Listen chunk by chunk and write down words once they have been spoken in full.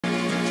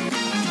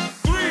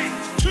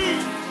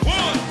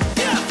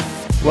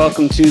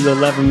Welcome to the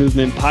Lever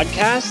Movement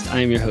Podcast.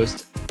 I am your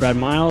host, Brad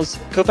Miles,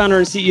 co-founder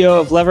and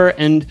CEO of Lever.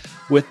 And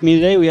with me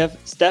today, we have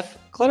Steph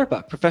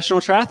Clutterbuck,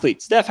 professional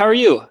triathlete. Steph, how are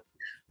you?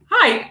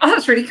 Hi,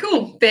 that's really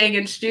cool being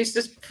introduced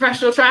as a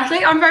professional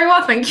triathlete. I'm very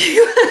well, thank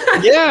you.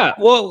 Yeah,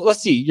 well,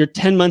 let's see. You're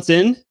 10 months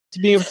in to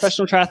being a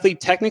professional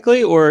triathlete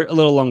technically, or a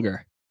little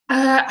longer?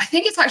 I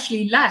think it's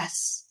actually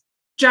less.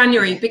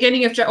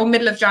 Beginning of or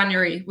middle of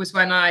January was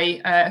when I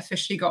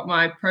officially got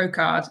my pro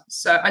card.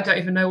 So I don't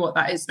even know what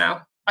that is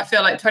now. I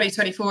feel like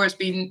 2024 has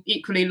been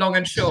equally long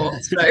and short.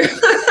 So.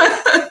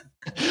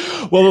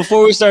 Well,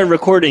 before we started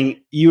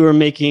recording, you were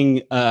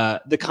making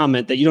the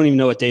comment that you don't even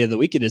know what day of the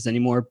week it is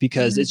anymore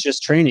because it's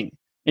just training.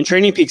 And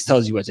Training Peaks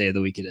tells you what day of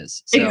the week it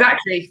is. So.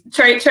 Exactly.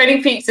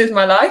 Training Peaks is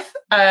my life.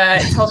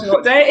 It tells me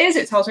what day it is.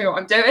 It tells me what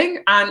I'm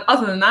doing. And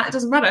other than that, it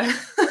doesn't matter.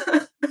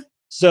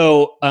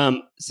 So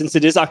since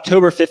it is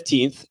October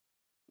 15th,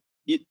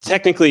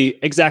 technically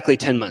exactly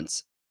 10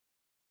 months.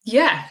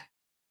 Yeah.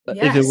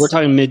 Yes. If we're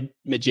talking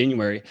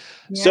mid-January.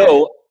 Yeah.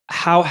 So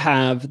how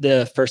have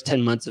the first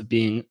 10 months of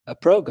being a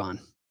pro gone?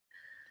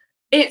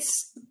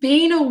 It's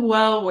been a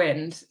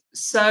whirlwind.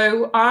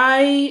 So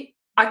I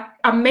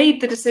made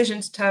the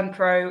decision to turn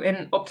pro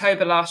in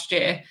October last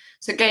year.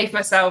 So gave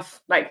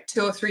myself like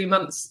 2 or 3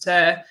 months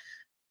to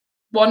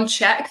one,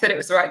 check that it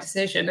was the right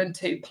decision, and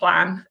two,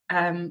 plan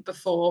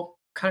before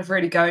kind of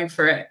really going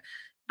for it.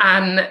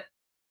 And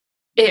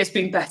it has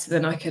been better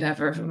than I could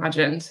ever have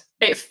imagined.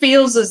 It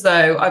feels as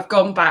though I've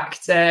gone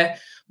back to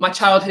my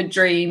childhood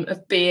dream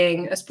of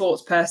being a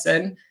sports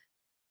person,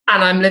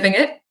 and I'm living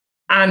it.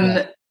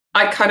 And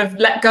I kind of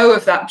let go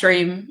of that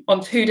dream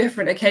on 2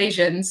 different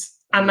occasions.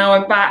 And now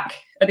I'm back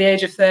at the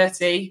age of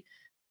 30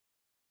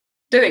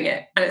 doing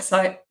it. And it's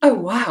like, oh,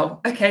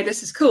 wow, okay,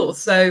 this is cool.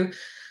 So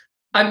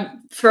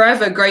I'm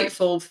forever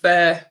grateful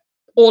for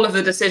all of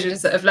the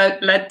decisions that have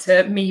led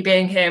to me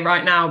being here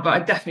right now. But I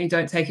definitely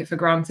don't take it for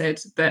granted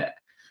that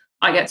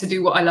I get to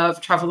do what I love,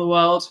 travel the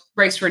world,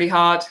 race really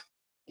hard.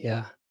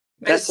 Yeah,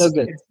 that's so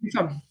good. It's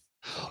fun.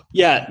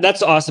 Yeah,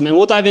 that's awesome. And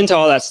we'll dive into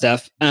all that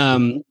stuff.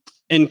 And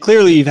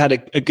clearly you've had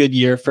a good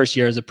year, first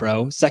year as a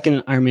pro,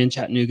 second Ironman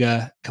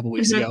Chattanooga a couple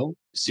weeks ago.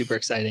 Super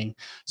exciting.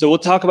 So we'll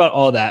talk about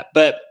all that.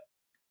 But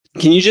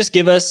can you just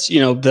give us,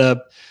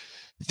 the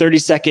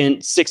 30-second,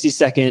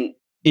 60-second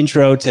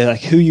intro to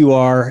like who you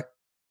are,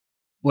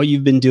 what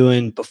you've been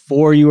doing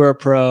before you were a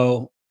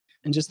pro,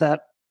 and just the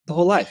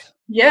whole life?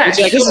 Yeah,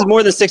 sure. This is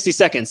more than 60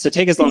 seconds, so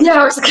take as long.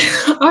 Yeah,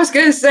 I was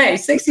going to say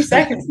 60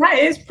 seconds. That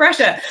is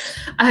pressure.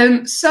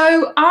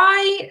 So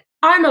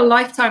I'm a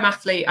lifetime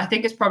athlete. I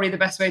think it's probably the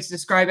best way to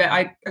describe it.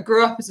 I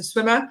grew up as a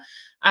swimmer,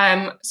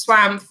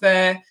 swam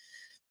for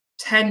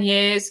 10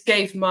 years,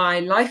 gave my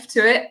life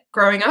to it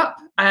growing up,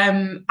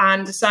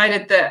 and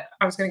decided that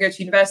I was going to go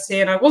to university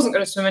and I wasn't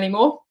going to swim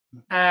anymore.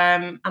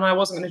 And I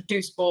wasn't going to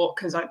do sport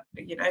because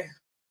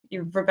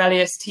your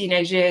rebellious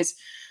teenage years.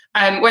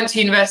 Went to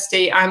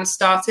university and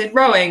started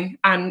rowing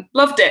and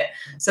loved it.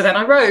 So then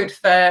I rowed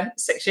for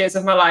 6 years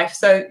of my life.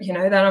 So,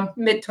 then I'm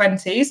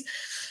mid-20s,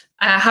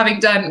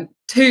 having done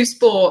 2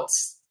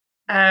 sports,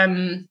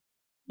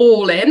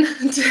 all in,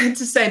 to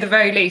say the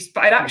very least.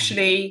 But I'd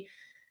actually,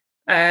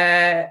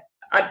 I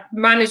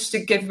managed to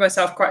give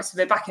myself quite a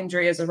severe back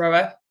injury as a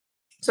rower.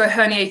 So I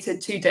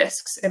herniated 2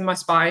 discs in my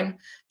spine,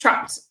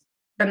 trapped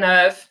a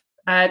nerve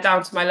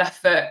down to my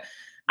left foot,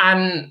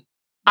 and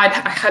I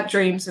had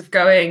dreams of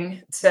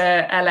going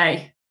to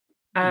LA,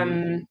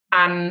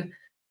 and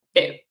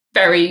it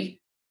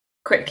very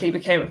quickly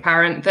became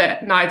apparent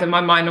that neither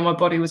my mind nor my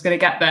body was going to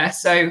get there.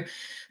 So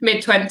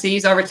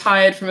mid-20s, I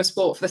retired from a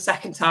sport for the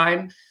second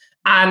time,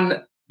 and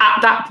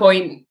at that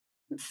point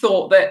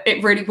thought that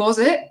it really was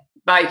it.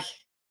 Like,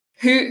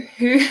 who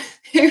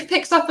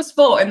picks up a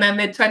sport in their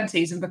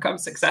mid-20s and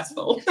becomes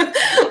successful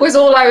was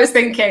all I was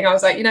thinking. I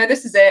was like,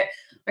 this is it.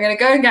 I'm going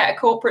to go and get a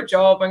corporate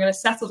job. I'm going to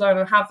settle down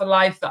and have the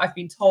life that I've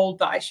been told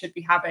that I should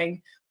be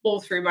having all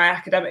through my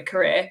academic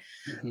career.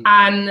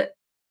 And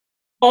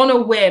on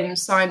a whim,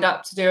 signed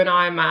up to do an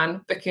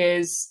Ironman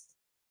because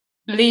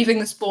leaving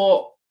the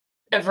sport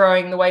of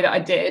rowing the way that I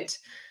did,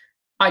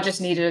 I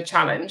just needed a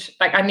challenge.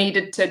 Like, I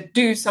needed to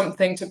do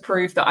something to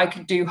prove that I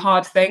could do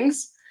hard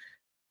things.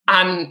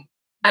 And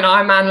an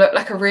Ironman looked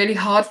like a really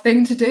hard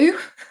thing to do.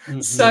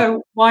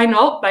 So why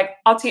not? Like,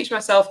 I'll teach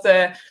myself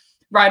to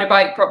ride a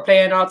bike properly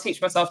and I'll teach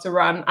myself to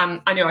run,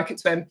 and I knew I could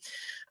swim.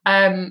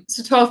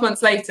 So 12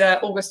 months later,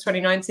 August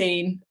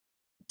 2019,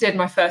 did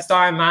my first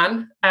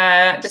Ironman.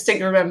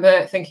 Distinctly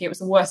remember thinking it was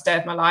the worst day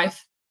of my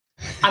life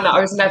and that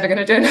I was never going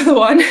to do another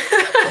one.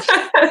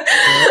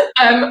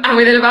 And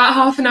within about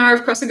half an hour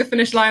of crossing the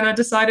finish line, I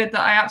decided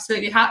that I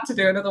absolutely had to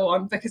do another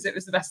one because it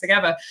was the best thing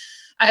ever.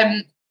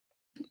 And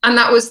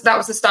that was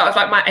the start of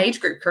like my age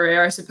group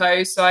career, I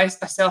suppose. So I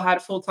still had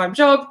a full-time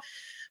job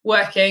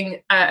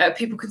working at a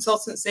people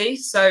consultancy.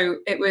 So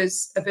it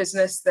was a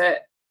business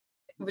that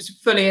was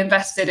fully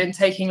invested in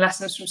taking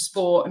lessons from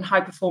sport and high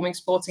performing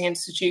sporting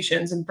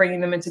institutions and bringing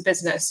them into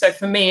business. So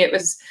for me, it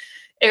was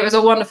a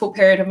wonderful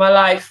period of my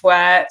life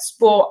where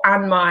sport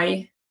and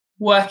my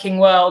working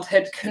world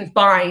had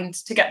combined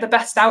to get the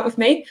best out of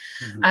me.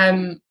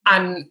 And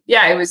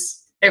yeah, it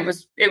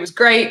was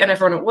great, and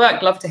everyone at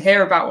work loved to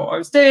hear about what I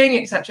was doing,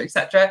 etc.,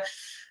 etc.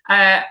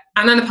 And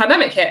then the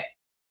pandemic hit,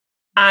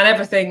 and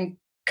everything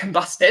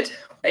combusted,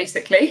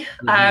 basically.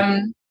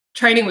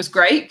 Training was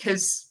great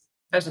because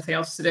there was nothing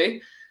else to do,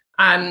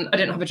 and I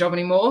didn't have a job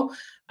anymore.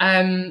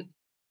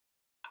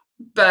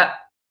 But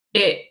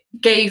it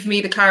gave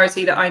me the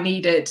clarity that I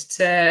needed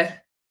to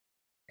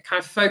kind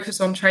of focus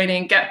on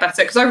training, get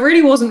better, because I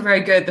really wasn't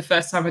very good the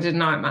first time I did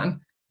an Ironman.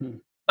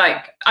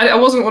 Like I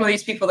wasn't one of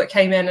these people that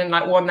came in and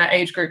like won their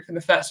age group in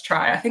the first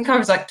try. I think I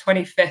was like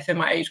 25th in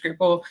my age group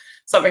or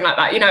something like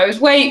that. You know, it was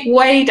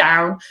way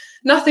down,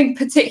 nothing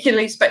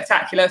particularly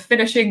spectacular.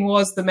 Finishing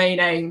was the main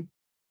aim.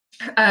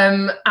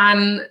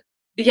 And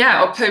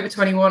yeah, October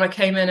 21, I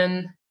came in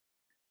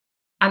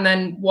and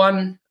then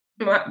won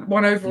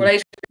overall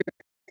age group.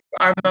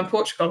 Ironman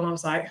Portugal, and I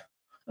was like,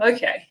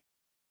 okay,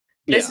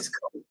 this is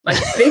cool. Like,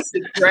 this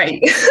is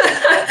great.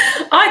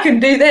 I can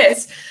do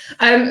this.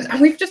 And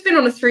we've just been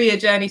on a 3-year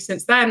journey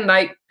since then.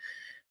 Like,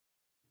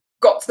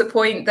 got to the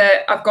point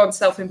that I've gone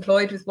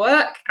self-employed with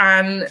work,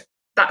 and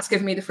that's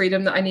given me the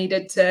freedom that I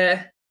needed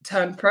to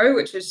turn pro,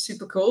 which is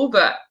super cool.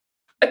 But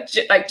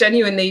like,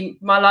 genuinely,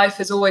 my life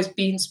has always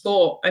been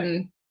sport,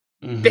 and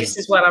this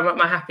is when I'm at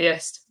my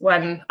happiest,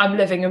 when I'm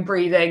living and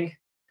breathing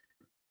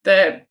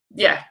the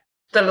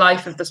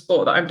life of the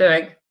sport that I'm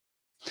doing.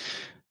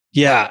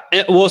 Yeah.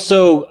 Well,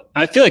 so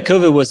I feel like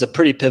COVID was a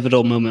pretty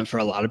pivotal moment for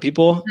a lot of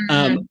people.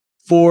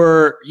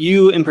 For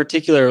you in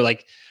particular,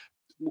 like,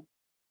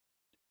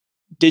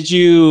 did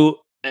you,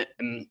 I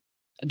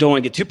don't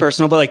want to get too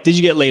personal, but like, did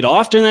you get laid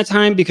off during that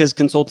time because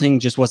consulting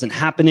just wasn't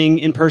happening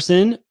in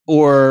person,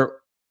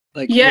 or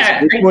like, yeah,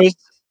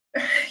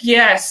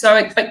 so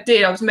I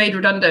did. I was made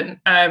redundant.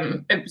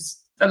 It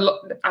was a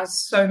lot, as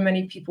so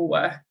many people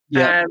were.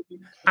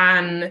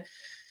 And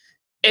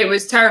it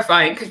was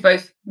terrifying because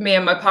both me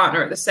and my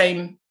partner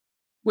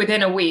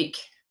within a week,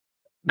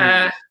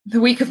 the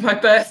week of my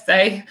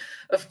birthday,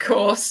 of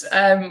course,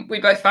 we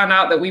both found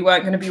out that we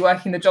weren't going to be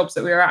working the jobs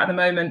that we were at the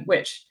moment,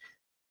 which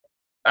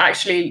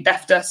actually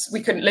left us.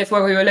 We couldn't live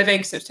where we were living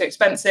because it was too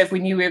expensive. We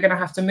knew we were going to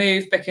have to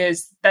move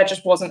because there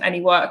just wasn't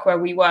any work where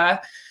we were.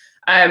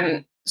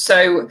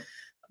 So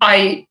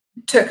I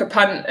took a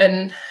punt,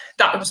 and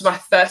that was my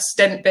first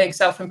stint being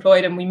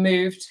self-employed, and we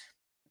moved,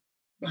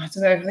 I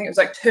don't know, I think it was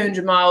like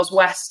 200 miles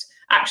west,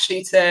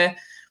 actually, to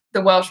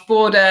the Welsh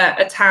border,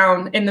 a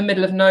town in the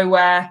middle of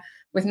nowhere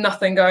with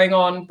nothing going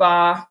on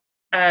bar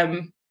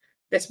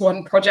this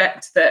one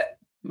project that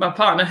my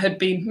partner had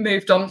been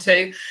moved on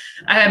to.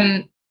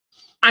 And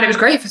it was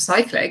great for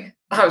cycling.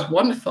 That was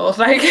wonderful.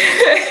 Like,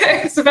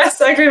 it's the best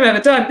cycling I've ever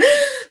done.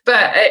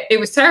 But it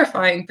was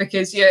terrifying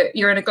because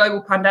you're in a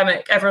global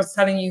pandemic. Everyone's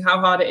telling you how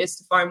hard it is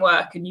to find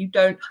work, and you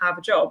don't have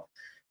a job.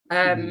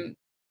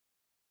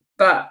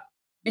 But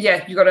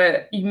yeah,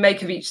 you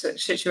make of each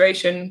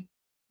situation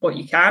what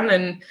you can.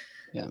 And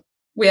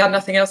we had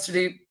nothing else to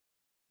do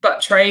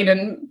but train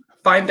and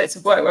find bits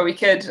of work where we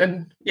could,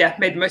 and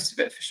made the most of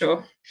it for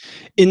sure.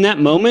 In that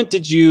moment,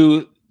 did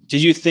you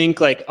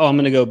think like, oh, I'm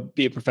going to go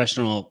be a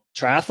professional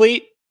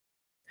triathlete?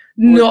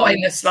 Not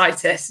in the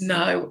slightest,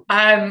 no.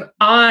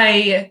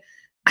 I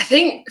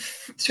think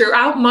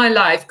throughout my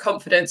life,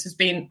 confidence has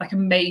been like a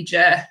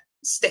major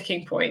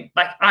sticking point.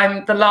 Like,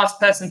 I'm the last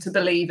person to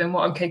believe in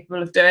what I'm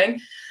capable of doing.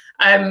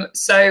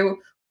 So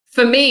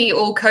for me,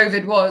 all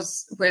COVID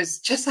was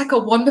just like a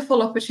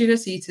wonderful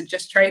opportunity to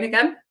just train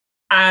again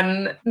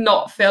and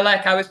not feel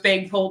like I was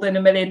being pulled in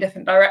a million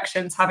different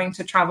directions, having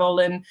to travel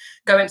and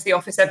go into the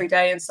office every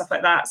day and stuff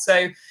like that.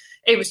 So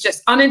it was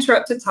just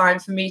uninterrupted time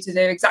for me to do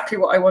exactly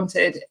what I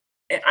wanted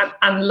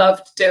and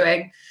loved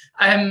doing.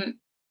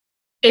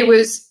 It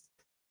was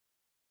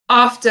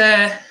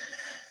after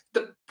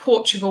the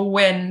Portugal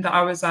win that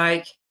I was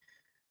like,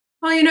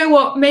 oh, you know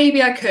what,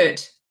 maybe I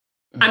could.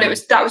 And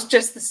that was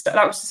just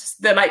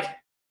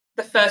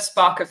the first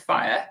spark of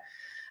fire.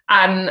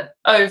 And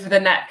over the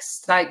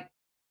next like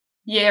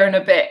year and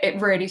a bit,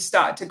 it really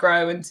started to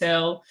grow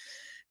until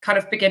kind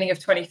of beginning of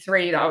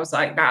 23 that I was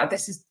like, nah,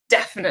 this is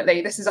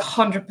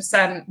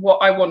 100% what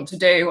I want to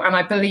do. And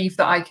I believe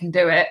that I can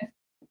do it.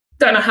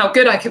 Don't know how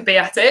good I could be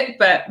at it,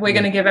 but we're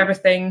going to give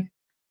everything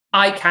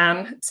I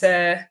can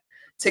to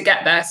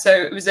get there. So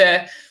it was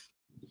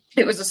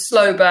a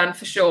slow burn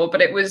for sure,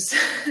 but it was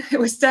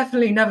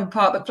definitely never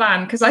part of the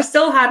plan, because I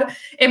still had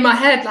in my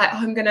head like,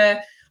 oh,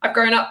 I've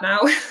grown up now.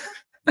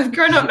 I've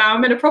grown up now.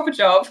 I'm in a proper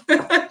job,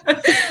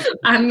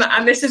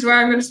 and this is where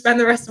I'm going to spend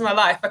the rest of my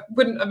life. I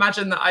wouldn't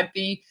imagine that I'd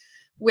be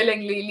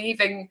willingly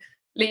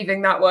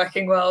leaving that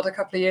working world a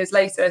couple of years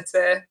later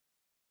to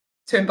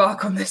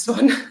embark on this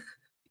one.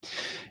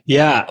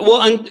 Yeah.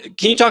 Well, and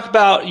can you talk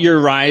about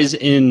your rise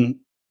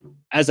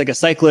as like a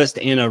cyclist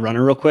and a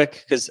runner real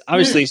quick? Because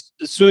obviously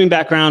swimming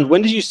background,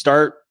 when did you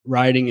start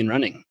riding and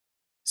running?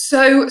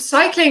 So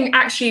cycling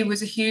actually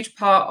was a huge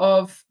part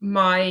of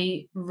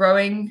my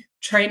rowing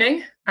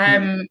training.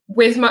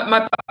 With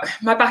my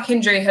back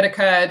injury had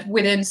occurred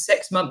within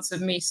 6 months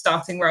of me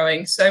starting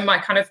rowing. So my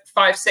kind of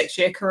 5-6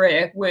 year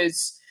career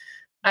was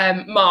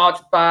marred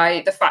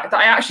by the fact that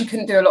I actually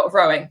couldn't do a lot of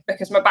rowing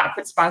because my back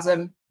would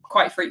spasm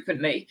quite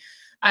frequently.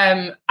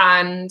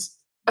 And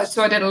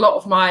so I did a lot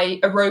of my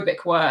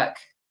aerobic work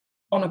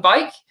on a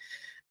bike,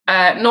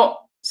 not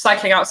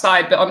cycling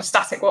outside, but on a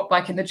static watt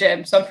bike in the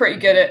gym. So I'm pretty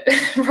good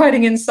at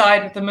riding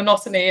inside with the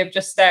monotony of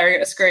just staring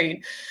at a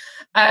screen.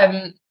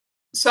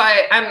 So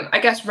I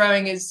guess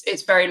rowing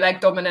it's very leg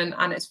dominant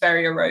and it's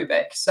very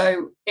aerobic.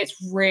 So it's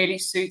really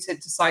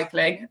suited to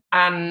cycling.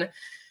 And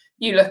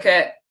you look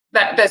at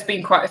that, there's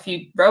been quite a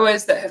few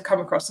rowers that have come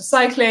across to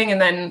cycling.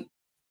 And then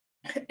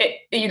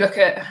you look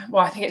at,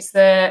 well, I think it's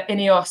the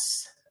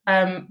Ineos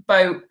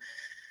boat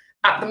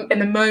in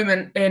the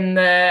moment in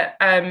the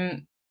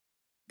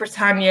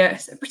Britannia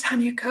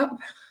Cup,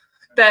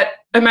 the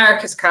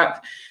America's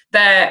Cup.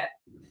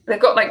 They've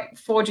got like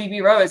 4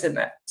 GB rowers in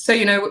there. So,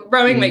 you know,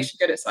 rowing makes you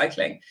good at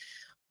cycling.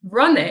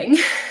 Running,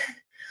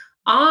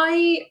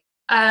 I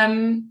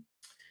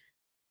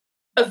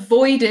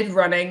avoided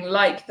running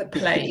like the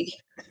plague,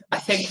 I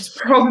think is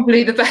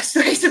probably the best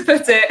way to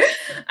put it.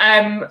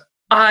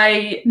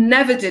 I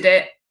never did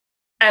it,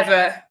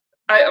 ever.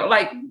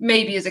 Like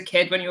maybe as a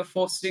kid when you were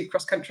forced to do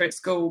cross country at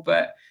school,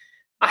 but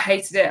I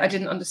hated it. I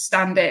didn't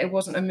understand it. It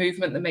wasn't a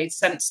movement that made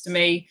sense to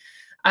me.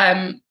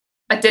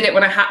 I did it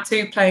when I had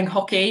to, playing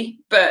hockey,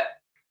 but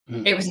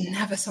it was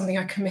never something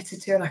I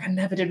committed to. Like I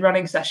never did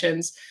running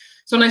sessions.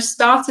 So when I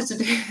started to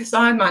do this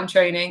Ironman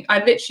training, I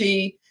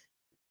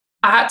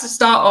had to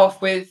start off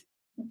with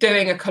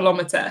doing a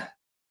kilometer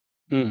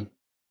and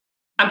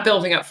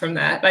building up from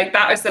there. Like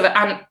that was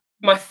and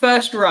my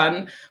first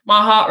run,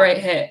 my heart rate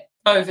hit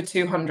over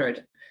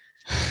 200.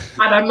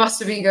 And I must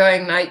have been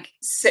going like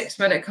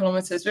 6-minute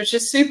kilometers, which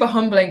is super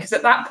humbling because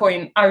at that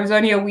point I was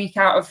only a week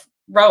out of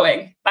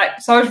rowing, like,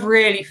 so I was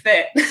really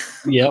fit.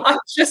 Yep. I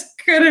just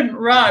couldn't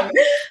run.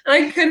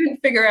 I couldn't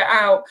figure it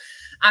out.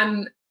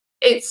 And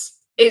it's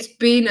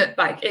been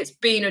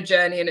a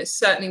journey, and it's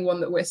certainly one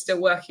that we're still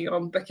working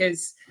on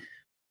because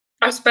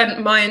I've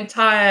spent my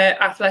entire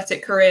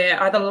athletic career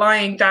either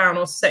lying down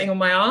or sitting on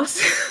my ass.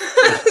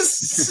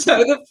 So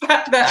the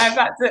fact that I've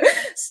had to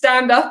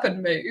stand up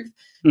and move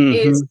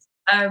is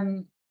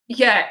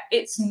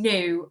it's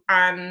new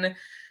and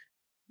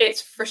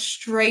it's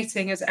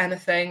frustrating as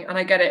anything, and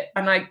I get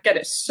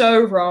it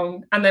so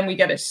wrong, and then we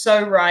get it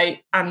so right,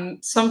 and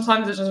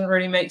sometimes it doesn't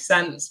really make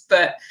sense,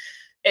 but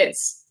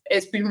it's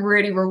been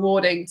really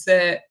rewarding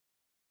to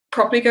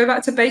properly go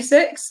back to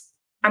basics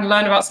and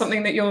learn about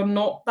something that you're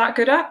not that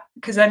good at,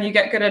 because then you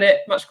get good at it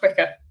much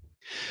quicker.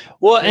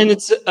 Well, and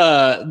it's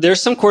there's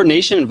some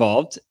coordination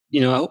involved, you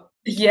know.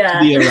 Yeah.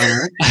 To be a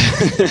runner.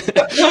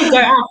 Don't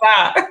have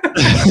that.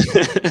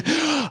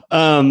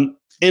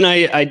 And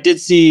I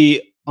did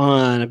see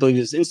on, I believe it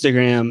was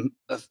Instagram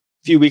a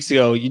few weeks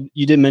ago,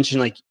 you did mention,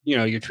 like, you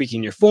know, you're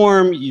tweaking your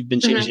form, you've been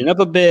changing it up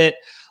a bit.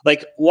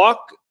 Like, walk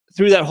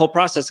through that whole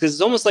process, because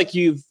it's almost like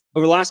you've,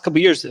 over the last couple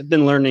of years,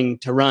 been learning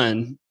to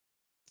run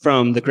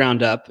from the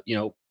ground up. You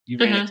know, you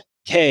ran a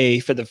K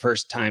for the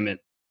first time, it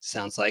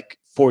sounds like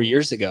 4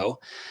 years ago.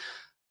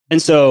 And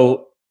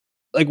so,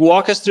 like,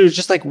 walk us through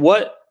just like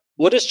what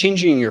does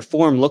changing your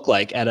form look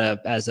like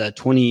as a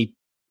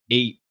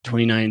 28,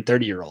 29,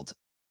 30-year-old?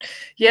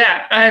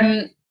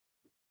 Yeah.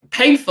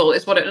 Painful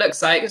is what it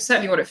looks like. It's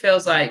certainly what it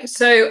feels like.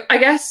 So I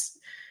guess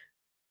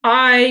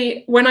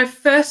when I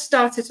first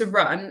started to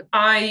run,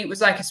 I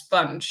was like a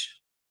sponge,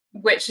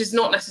 which is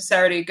not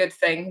necessarily a good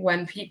thing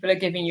when people are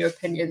giving you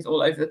opinions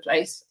all over the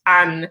place.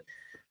 And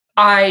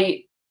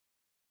I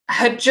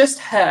had just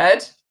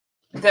heard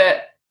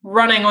that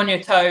running on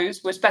your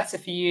toes was better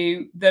for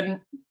you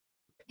than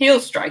heel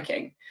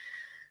striking.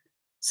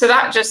 So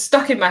that just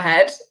stuck in my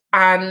head,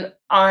 and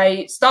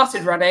I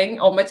started running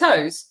on my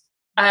toes.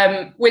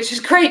 Which is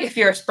great if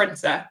you're a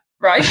sprinter,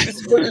 right?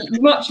 It's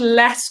much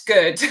less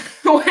good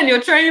when you're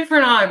training for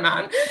an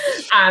Ironman,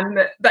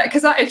 and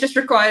because it just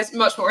requires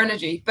much more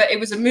energy. But it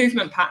was a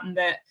movement pattern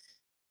that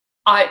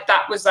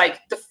was like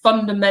the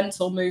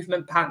fundamental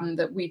movement pattern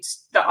that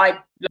I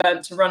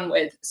learned to run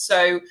with.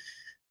 So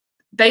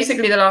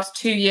basically, the last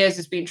 2 years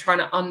has been trying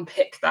to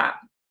unpick that.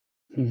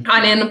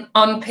 And in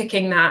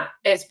unpicking that,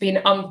 it's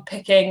been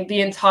unpicking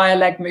the entire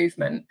leg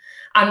movement,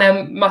 and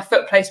then my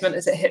foot placement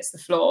as it hits the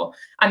floor,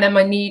 and then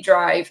my knee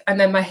drive, and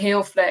then my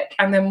heel flick,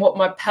 and then what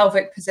my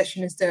pelvic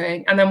position is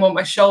doing, and then what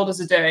my shoulders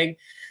are doing.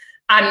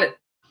 And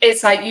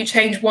it's like you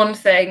change one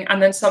thing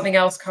and then something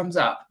else comes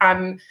up.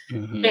 And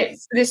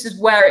this is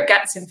where it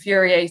gets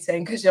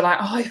infuriating, because you're like,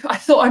 oh, I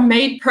thought I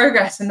made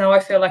progress and now I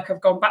feel like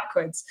I've gone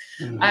backwards.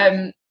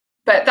 So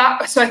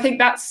I think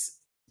that's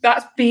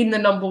been the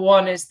number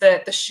one, is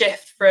the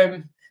shift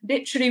from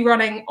literally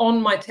running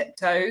on my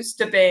tiptoes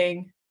to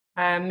being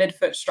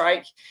midfoot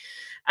strike.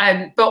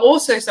 But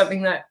also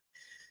something that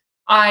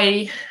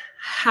I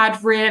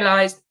had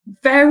realized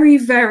very,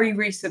 very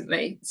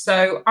recently.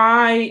 So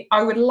I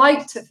would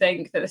like to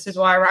think that this is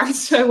why I ran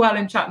so well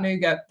in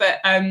Chattanooga, but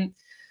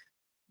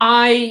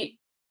I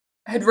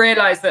had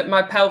realized that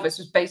my pelvis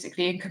was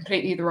basically in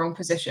completely the wrong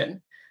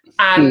position.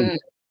 And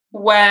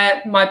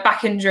where my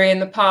back injury in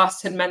the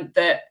past had meant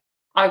that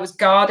I was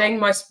guarding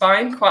my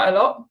spine quite a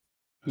lot,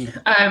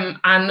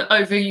 and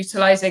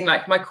overutilizing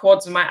like my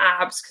quads and my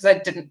abs,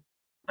 because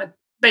I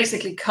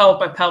basically curled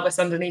my pelvis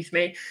underneath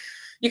me.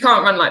 You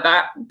can't run like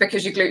that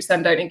because your glutes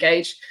then don't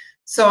engage.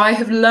 So I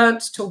have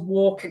learnt to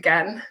walk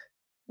again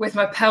with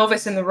my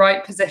pelvis in the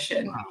right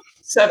position,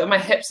 so that my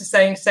hips are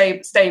staying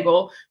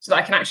stable, so that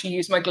I can actually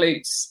use my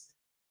glutes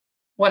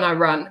when I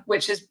run,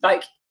 which is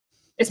like,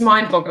 it's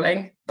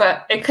mind-boggling,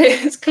 but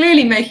it's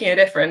clearly making a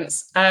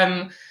difference.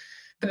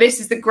 But this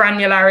is the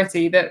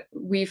granularity that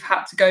we've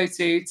had to go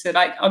to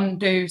like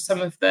undo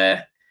some of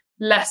the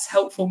less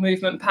helpful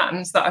movement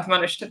patterns that I've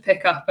managed to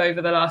pick up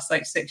over the last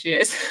like 6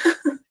 years.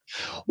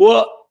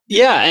 Well,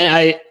 yeah.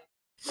 And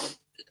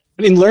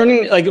I mean,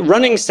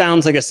 running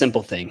sounds like a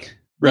simple thing,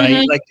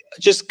 right? Like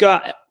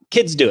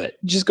kids do it.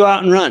 Just go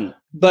out and run.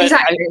 But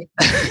exactly.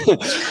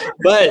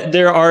 But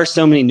there are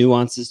so many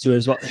nuances to it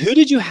as well. Who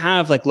did you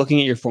have like looking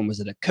at your form? Was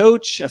it a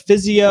coach, a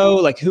physio?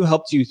 Like who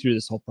helped you through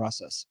this whole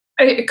process?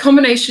 A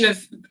combination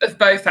of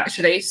both,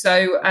 actually.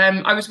 So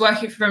I was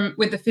working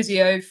with the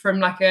physio from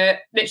like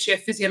literally a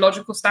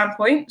physiological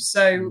standpoint.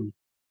 So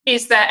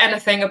is there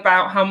anything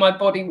about how my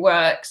body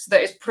works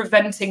that is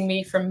preventing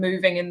me from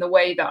moving in the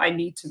way that I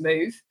need to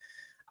move?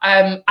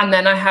 And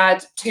then I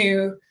had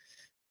two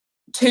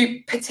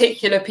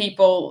particular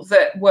people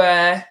that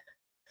were,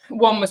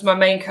 one was my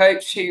main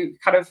coach, who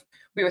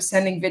we were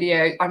sending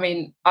video. I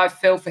mean, I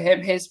feel for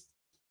him. His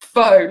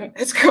phone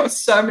has got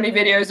so many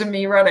videos of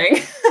me running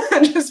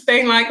and just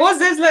being like, what's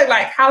this look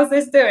like? How's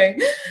this doing?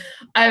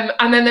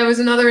 And then there was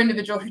another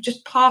individual who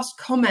just passed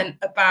comment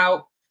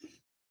about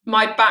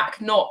my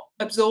back not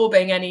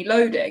absorbing any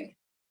loading.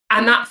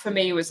 And that for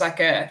me was like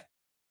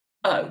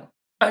oh,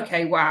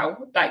 okay, wow.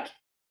 Like,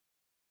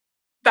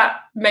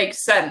 that makes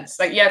sense.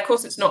 Like, yeah, of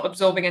course it's not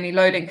absorbing any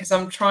loading because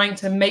I'm trying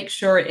to make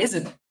sure it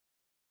isn't.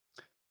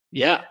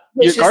 Yeah,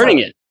 you're guarding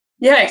it.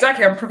 Yeah,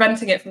 exactly. I'm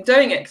preventing it from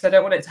doing it because I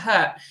don't want it to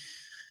hurt.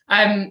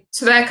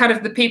 So they're kind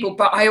of the people,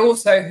 but I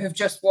also have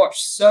just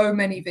watched so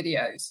many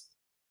videos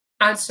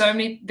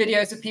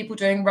of people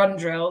doing run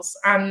drills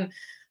and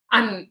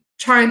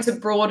trying to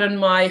broaden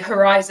my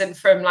horizon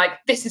from like,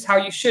 this is how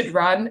you should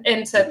run,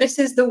 into this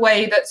is the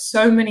way that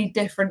so many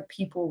different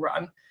people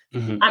run.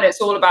 And it's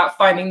all about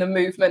finding the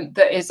movement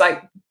that is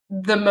like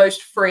the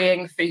most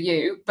freeing for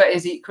you, but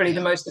is equally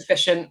the most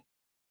efficient,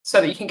 so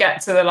that you can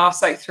get to the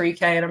last like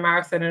 3K in a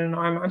marathon and an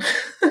Ironman.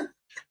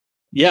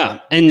 Yeah,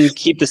 and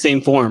keep the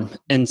same form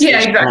and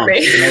stay strong,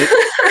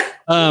 exactly.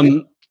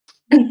 right?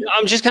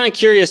 I'm just kind of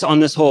curious on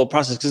this whole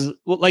process because,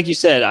 like you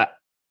said,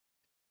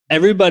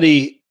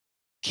 everybody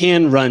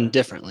can run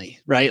differently,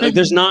 right? Like,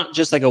 there's not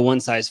just like a one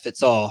size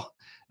fits all.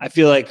 I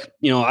feel like,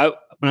 when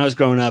I was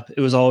growing up,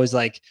 it was always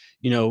like,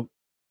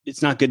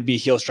 it's not good to be a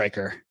heel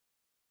striker.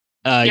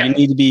 You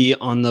need to be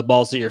on the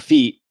balls of your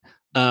feet.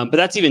 But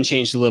that's even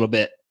changed a little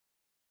bit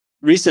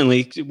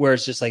recently, where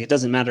it's just like, it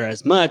doesn't matter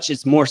as much.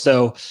 It's more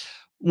so,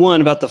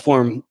 one, about the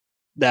form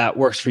that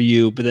works for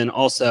you, but then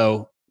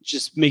also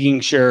just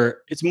making sure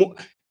it's more,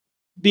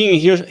 being a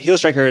heel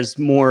striker is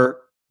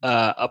more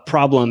a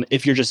problem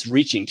if you're just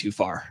reaching too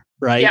far,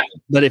 right? Yeah.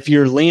 But if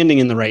you're landing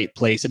in the right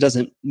place, it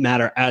doesn't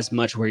matter as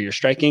much where you're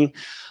striking.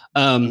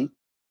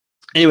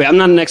 Anyway, I'm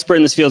not an expert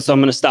in this field, so I'm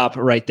going to stop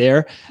right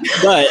there.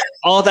 But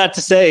all that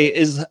to say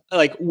is,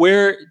 like,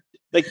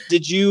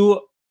 did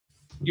your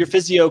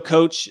physio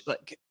coach,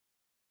 like,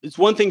 it's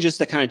one thing just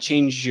to kind of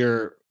change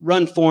your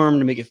run form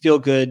to make it feel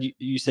good.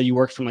 You said you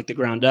worked from like the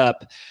ground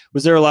up.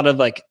 Was there a lot of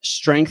like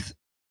strength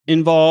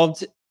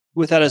involved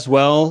with that as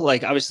well?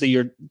 Like, obviously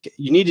you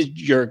needed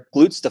your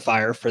glutes to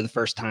fire for the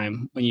first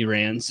time when you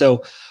ran.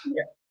 So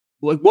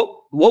like,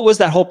 what was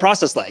that whole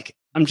process like?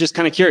 I'm just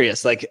kind of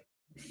curious. Like,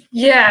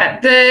 yeah,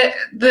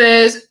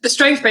 the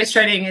strength-based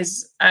training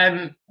is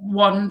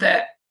one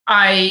that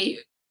I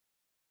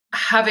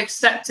have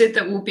accepted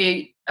that will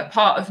be a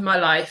part of my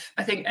life.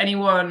 I think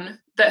anyone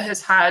that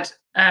has had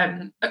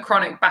a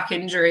chronic back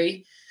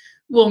injury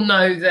will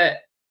know that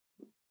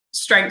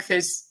strength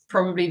is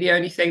probably the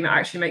only thing that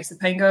actually makes the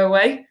pain go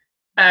away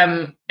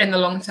in the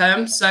long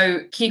term. So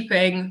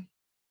keeping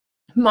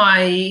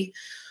my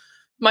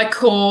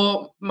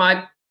core,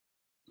 my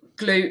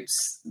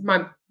glutes,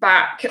 my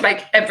back,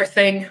 like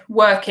everything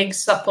working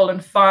supple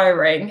and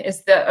firing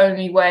is the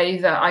only way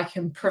that I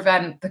can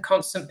prevent the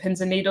constant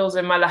pins and needles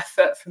in my left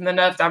foot from the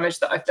nerve damage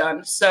that I've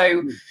done.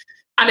 So,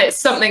 and it's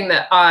something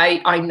that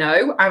I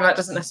know, and that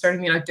doesn't necessarily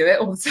mean I do it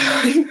all the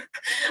time.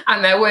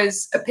 And there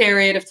was a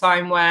period of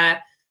time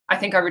where I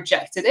think I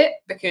rejected it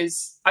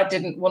because I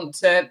didn't want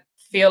to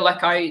feel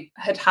like I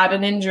had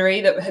an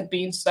injury that had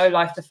been so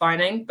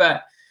life-defining,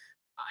 but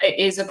it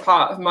is a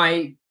part of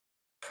my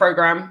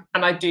program,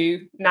 and I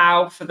do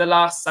now for the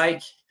last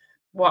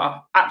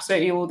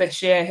absolutely all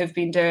this year have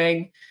been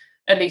doing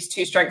at least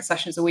 2 strength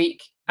sessions a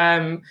week.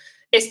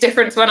 it's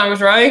different to when I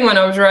was rowing. When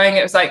I was rowing,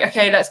 it was like,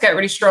 okay, let's get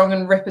really strong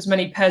and rip as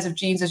many pairs of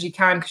jeans as you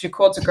can because your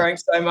quads are growing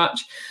so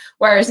much.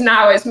 Whereas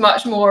now it's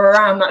much more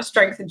around that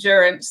strength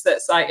endurance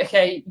that's like,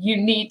 okay, you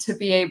need to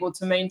be able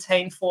to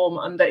maintain form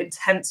under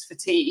intense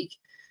fatigue.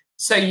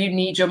 So you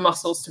need your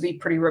muscles to be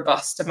pretty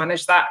robust to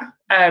manage that.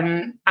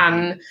 And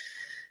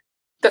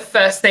the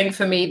first thing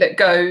for me that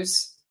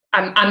goes,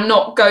 and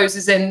not goes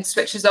as in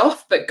switches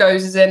off, but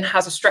goes as in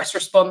has a stress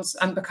response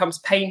and becomes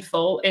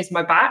painful, is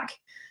my back.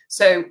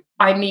 So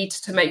I need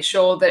to make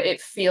sure that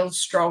it feels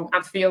strong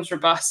and feels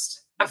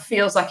robust and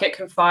feels like it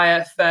can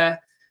fire for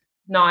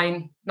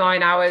nine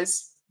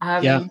hours,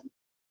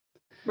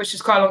 which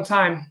is quite a long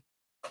time.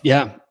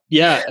 Yeah.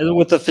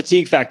 With the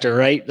fatigue factor,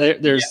 right?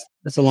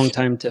 That's a long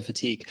time to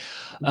fatigue.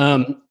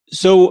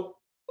 So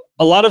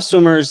a lot of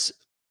swimmers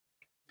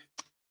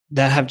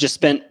that have just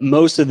spent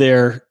most of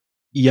their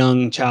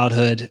young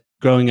childhood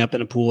growing up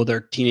in a pool,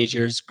 their teenage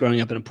years growing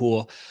up in a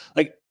pool,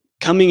 like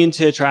coming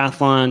into a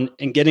triathlon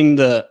and getting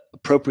the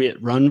appropriate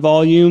run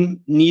volume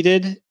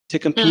needed to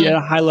compete at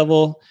a high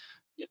level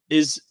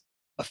is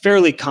a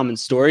fairly common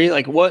story.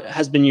 Like, what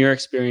has been your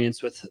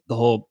experience with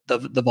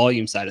the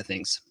volume side of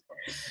things?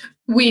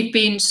 We've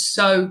been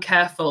so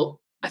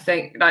careful. I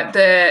think like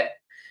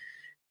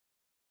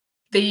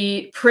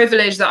the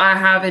privilege that I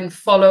have in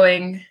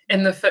following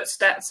in the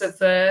footsteps of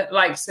the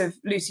likes of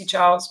Lucy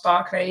Charles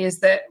Barclay is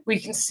that we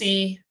can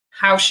see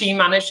how she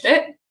managed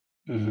it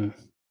and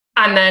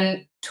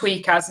then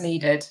tweak as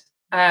needed.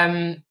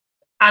 And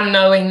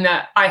knowing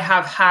that I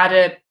have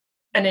had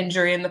an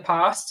injury in the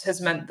past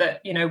has meant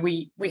that, you know,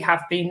 we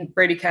have been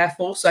really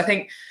careful. So I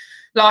think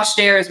last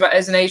year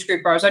as an age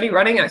group, I was only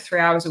running at 3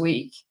 hours a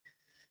week,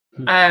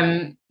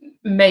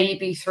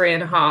 maybe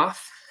 3.5.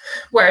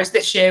 Whereas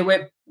this year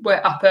we're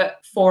up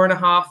at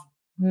 4.5,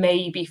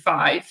 maybe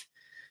 5.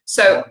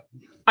 So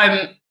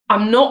I'm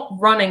not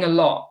running a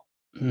lot,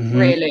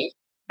 really.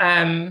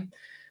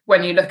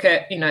 When you look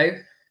at, you know,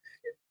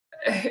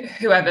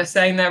 whoever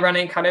saying they're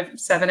running kind of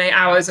 7-8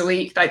 hours a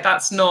week, like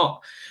that's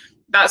not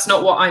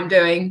what I'm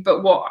doing.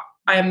 But what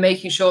I am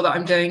making sure that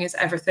I'm doing is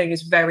everything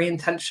is very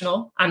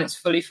intentional and it's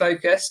fully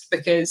focused,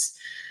 because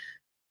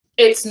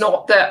it's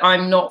not that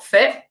I'm not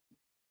fit,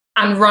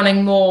 and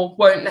running more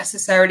won't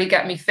necessarily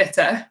get me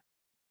fitter.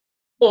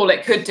 All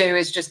it could do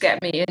is just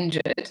get me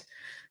injured.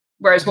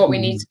 Whereas what we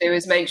need to do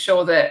is make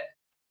sure that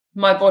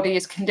my body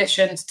is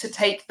conditioned to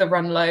take the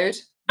run load.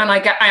 And I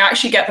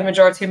actually get the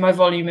majority of my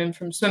volume in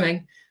from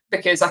swimming,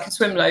 because I can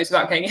swim loads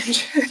without getting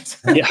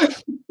injured. Yeah.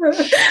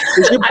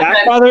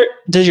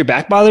 Does your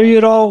back bother you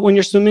at all when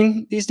you're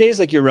swimming these days?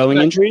 Like your rowing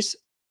injuries?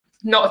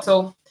 Not at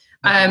all.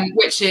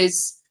 Which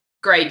is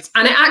great.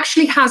 And it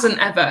actually hasn't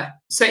ever.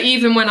 So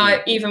even when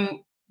I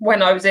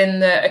was in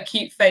the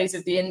acute phase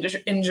of the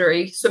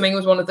injury, swimming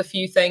was one of the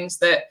few things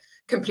that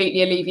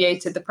completely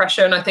alleviated the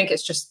pressure. And I think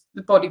it's just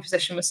the body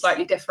position was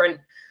slightly different,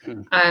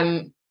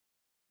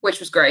 which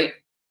was great,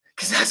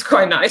 because that's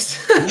quite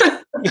nice.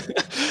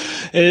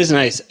 It is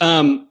nice.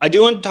 I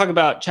do want to talk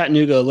about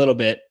Chattanooga a little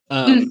bit.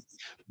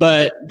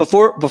 But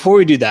before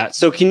we do that,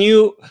 so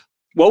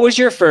what was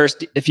your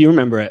first, if you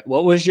remember it,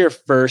 what was your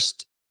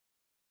first,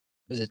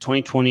 was it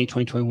 2020,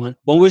 2021?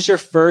 What was your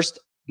first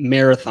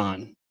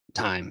marathon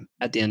time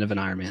at the end of an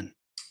Ironman?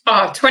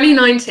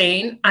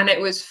 2019, and it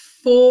was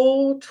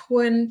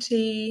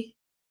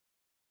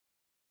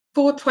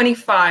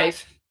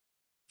 4:25.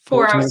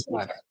 4 hours.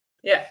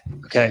 Yeah.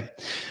 Okay.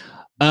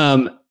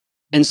 And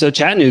so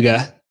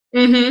Chattanooga,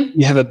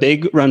 you have a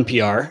big run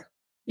PR.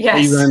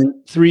 Yes. You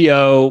run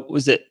 3:0,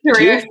 was it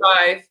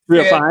 3:05?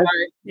 3:05?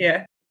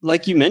 Yeah.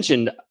 Like you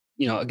mentioned,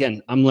 you know,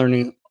 again, I'm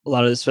learning a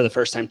lot of this for the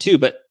first time too,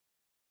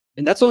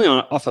 and that's only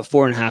off of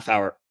 4.5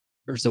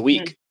 hours a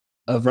week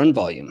of run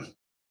volume.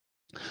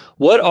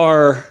 What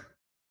are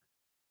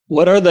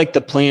like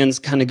the plans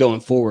kind of going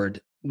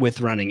forward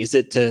with running? Is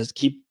it to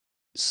keep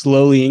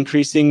slowly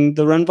increasing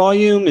the run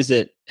volume? Is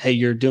it, hey,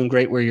 you're doing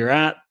great where you're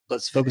at,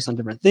 let's focus on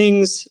different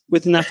things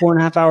within that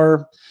 4.5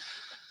 hour?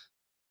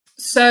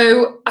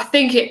 So I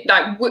think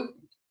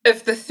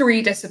of the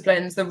 3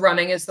 disciplines, the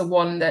running is the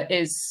one that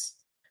is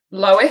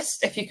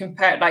lowest. If you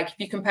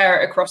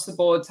compare it across the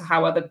board to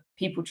how other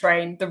people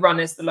train, the run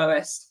is the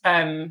lowest,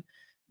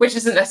 which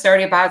isn't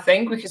necessarily a bad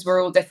thing, because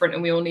we're all different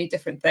and we all need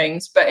different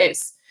things. But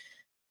it's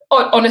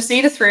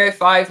honestly, the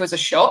 3:05 was a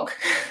shock.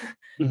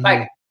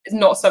 Like, it's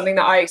not something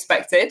that I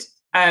expected.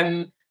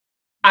 And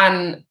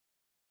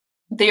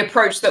the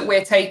approach that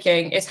we're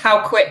taking is,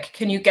 how quick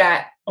can you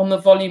get on the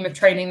volume of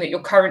training that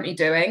you're currently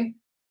doing,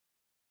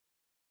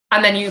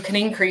 and then you can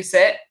increase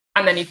it,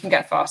 and then you can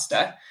get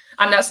faster.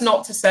 And that's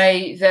not to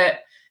say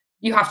that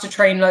you have to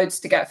train loads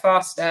to get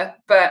faster,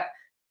 but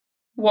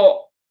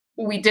what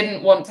we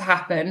didn't want to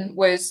happen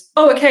was,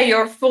 oh, okay,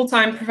 you're a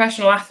full-time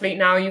professional athlete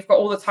now, you've got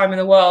all the time in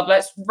the world,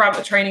 let's ramp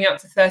the training up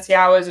to 30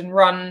 hours and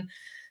run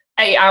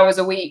 8 hours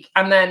a week,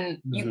 and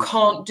then you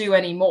can't do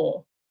any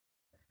more.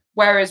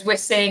 Whereas we're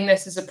seeing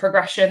this as a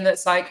progression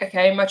that's like,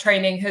 okay, my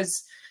training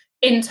has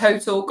in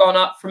total gone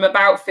up from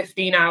about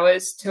 15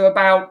 hours to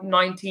about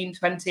 19,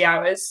 20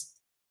 hours.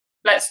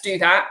 Let's do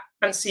that.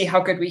 and see how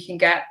good we can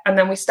get. And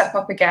then we step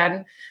up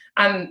again,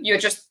 and you're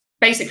just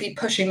basically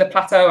pushing the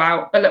plateau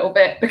out a little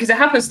bit, because it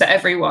happens to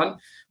everyone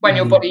when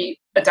your body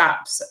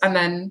adapts, and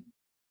then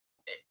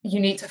you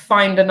need to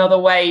find another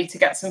way to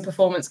get some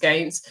performance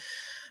gains.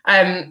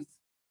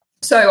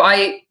 So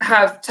I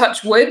have,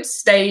 touch wood,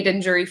 stayed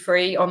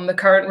injury-free on the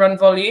current run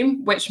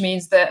volume, which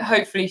means that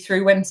hopefully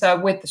through winter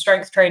with the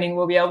strength training,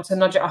 we'll be able to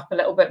nudge it up a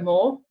little bit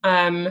more.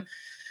 And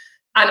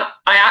I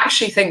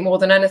actually think more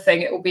than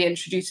anything, it will be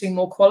introducing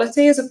more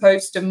quality as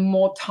opposed to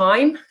more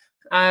time.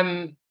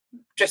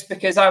 Just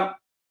because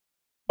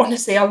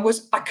honestly, I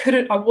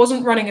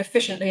wasn't running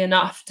efficiently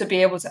enough to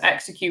be able to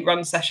execute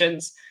run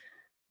sessions.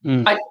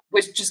 I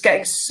was just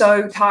getting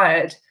so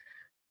tired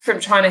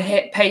from trying to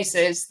hit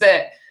paces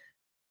that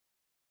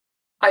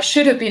I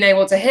should have been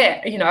able to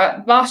hit. You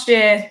know,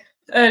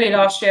 early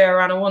last year, I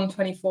ran a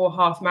 1:24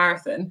 half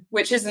marathon,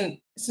 which it's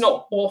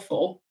not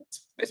awful.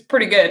 It's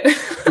pretty good.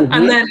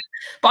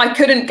 But I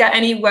couldn't get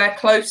anywhere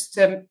close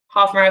to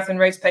half marathon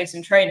race pace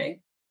in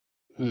training.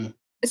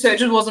 So it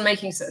just wasn't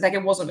making sense. Like,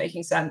 it wasn't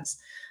making sense.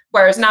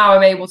 Whereas now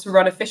I'm able to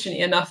run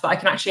efficiently enough that I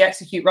can actually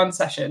execute run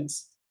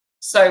sessions.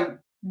 So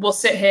we'll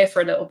sit here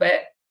for a little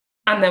bit,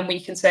 and then we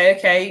can say,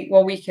 okay,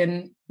 well, we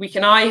can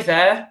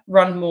either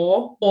run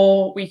more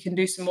or we can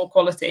do some more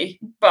quality,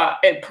 but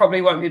it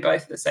probably won't be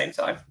both at the same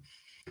time.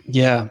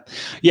 Yeah.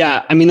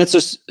 I mean, that's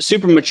a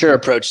super mature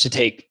approach to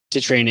take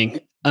to training.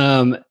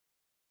 And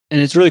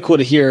it's really cool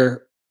to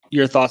hear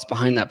your thoughts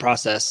behind that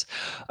process.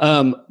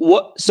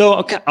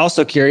 Okay,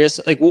 also curious,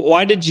 like,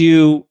 why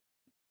did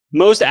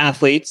most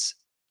athletes,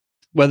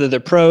 whether they're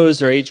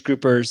pros or age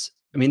groupers,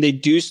 I mean, they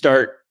do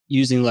start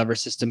using lever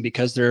system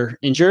because they're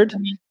injured.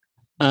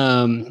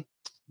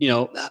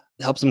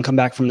 Helps them come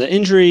back from the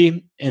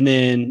injury. And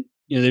then,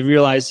 they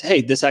realize,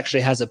 hey, this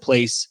actually has a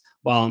place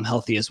while I'm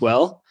healthy as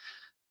well.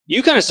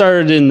 You kind of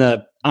started in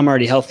the I'm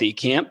already healthy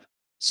camp.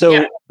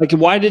 So like,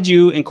 why did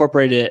you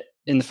incorporate it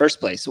in the first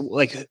place?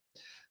 Like,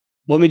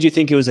 what made you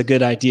think it was a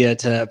good idea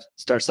to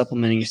start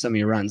supplementing some of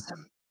your runs?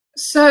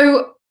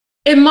 So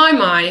in my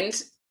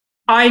mind,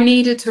 I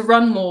needed to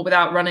run more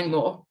without running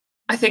more.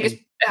 I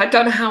think I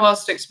don't know how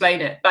else to explain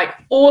it. Like,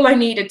 all I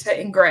needed to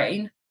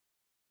ingrain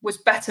was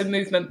better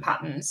movement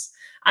patterns.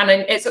 And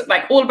then it's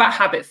like all about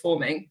habit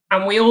forming.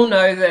 And we all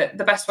know that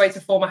the best way to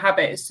form a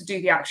habit is to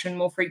do the action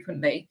more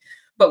frequently.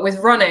 But with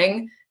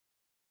running,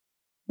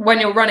 when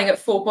you're running at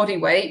full body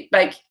weight,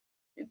 like,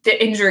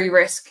 the injury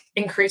risk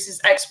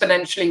increases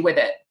exponentially with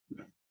it.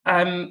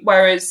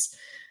 Whereas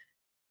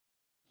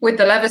with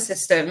the lever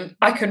system,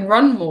 I can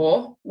run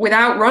more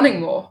without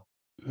running more.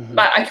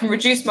 Like, I can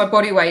reduce my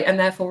body weight and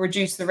therefore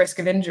reduce the risk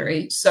of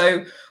injury.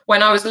 So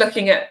when I was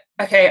looking at,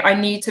 okay, I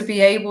need to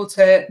be able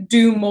to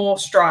do more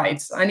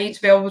strides. I need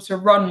to be able to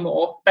run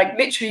more. Like,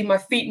 literally my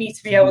feet need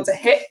to be able to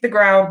hit the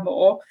ground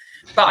more,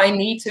 but I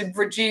need to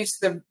reduce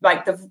the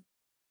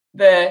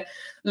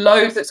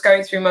load that's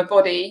going through my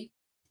body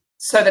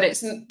so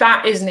that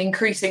that isn't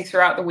increasing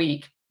throughout the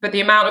week. But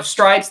the amount of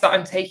strides that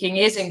I'm taking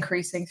is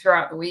increasing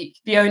throughout the week.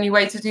 The only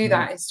way to do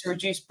that is to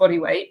reduce body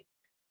weight,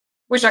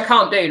 which I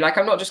can't do. Like,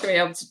 I'm not just going to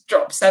be able to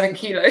drop 7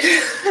 kilos,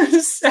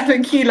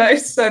 7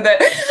 kilos so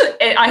that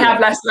I have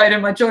less load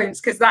in my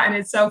joints, because that in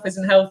itself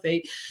isn't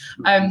healthy.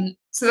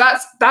 So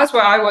that's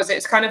where I was.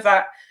 It's kind of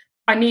that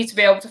I need to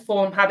be able to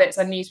form habits.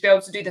 I need to be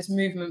able to do this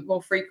movement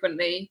more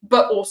frequently,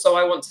 but also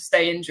I want to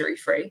stay injury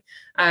free.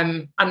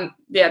 And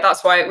yeah,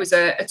 that's why it was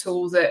a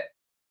tool that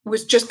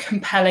was just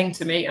compelling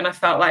to me. And I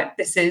felt like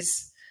this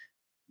is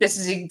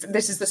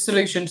the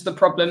solution to the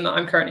problem that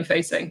I'm currently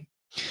facing.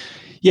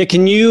 Yeah.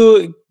 Can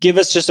you give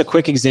us just a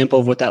quick example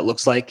of what that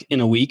looks like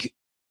in a week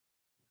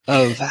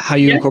of how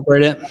you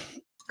incorporate it?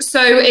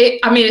 So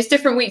it's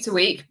different week to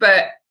week,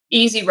 but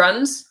easy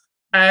runs.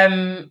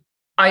 I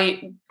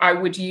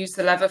would use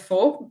the lever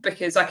for,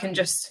 because I can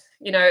just,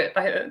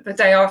 the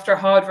day after a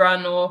hard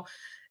run, or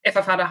if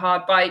I've had a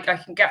hard bike, I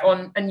can get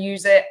on and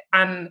use it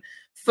and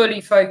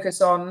fully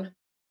focus on,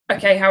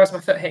 okay, how is my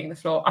foot hitting the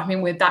floor? I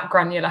mean, we're that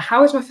granular.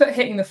 How is my foot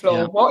hitting the floor?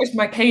 Yeah. What is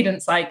my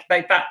cadence like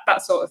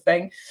that sort of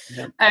thing.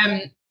 Yeah.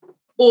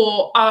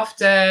 Or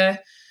after,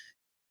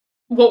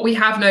 what we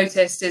have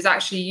noticed is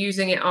actually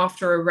using it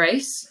after a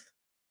race.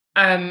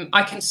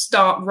 I can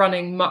start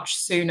running much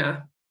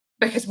sooner,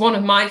 because one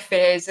of my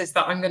fears is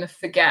that I'm going to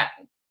forget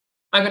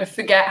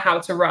how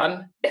to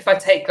run if I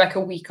take like a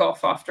week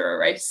off after a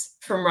race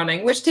from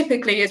running, which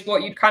typically is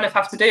what you'd kind of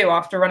have to do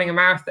after running a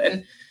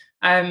marathon.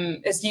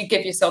 Is you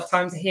give yourself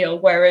time to heal,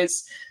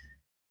 whereas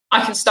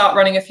I can start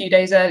running a few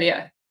days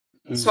earlier.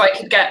 So I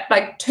could get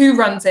like 2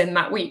 runs in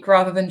that week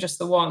rather than just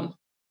the 1.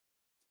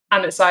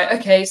 And it's like,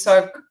 okay,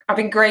 so I've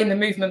ingrained the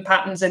movement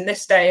patterns in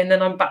this day, and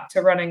then I'm back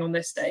to running on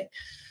this day.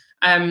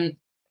 And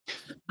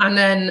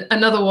then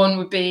another one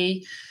would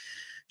be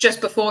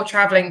just before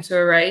traveling to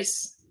a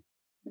race,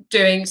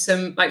 doing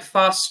some like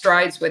fast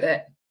strides with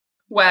it,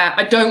 where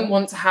I don't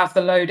want to have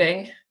the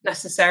loading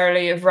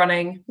necessarily of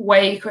running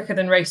way quicker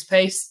than race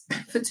pace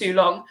for too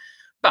long,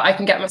 but I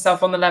can get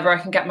myself on the lever, I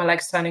can get my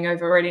legs turning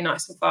over really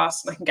nice and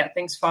fast, and I can get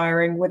things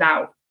firing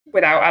without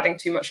adding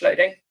too much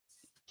loading.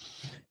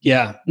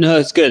 Yeah, no,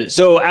 it's good.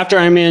 So after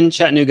Ironman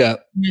Chattanooga,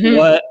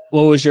 what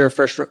was your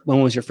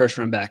when was your first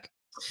run back?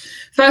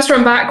 First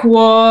run back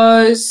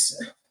was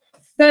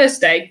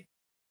Thursday.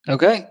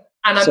 Okay.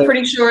 And I'm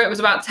pretty sure it was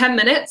about 10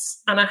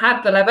 minutes and I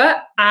had the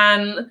lever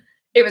and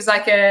it was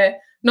like a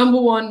number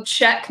one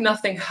check,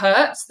 nothing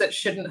hurts that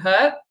shouldn't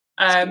hurt.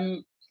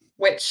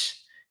 Which,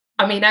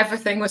 I mean,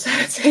 everything was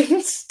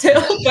hurting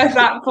still by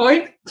that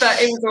point,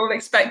 but it was all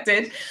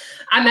expected.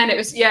 And then it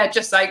was,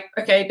 just like,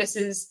 okay, this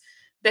is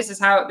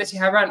how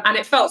I run. And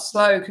it felt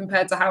slow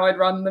compared to how I'd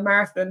run the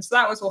marathon. So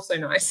that was also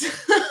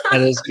nice.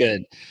 That is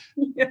good.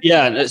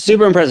 Yeah,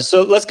 super impressive.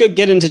 So let's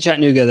get into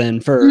Chattanooga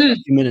then for a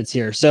few minutes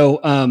here. So,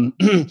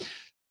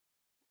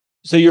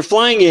 so you're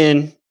flying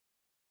in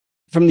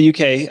from the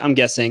UK, I'm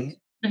guessing,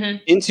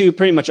 into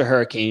pretty much a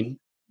hurricane.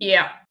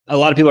 Yeah. A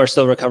lot of people are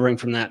still recovering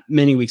from that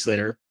many weeks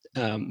later,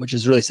 which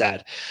is really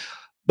sad.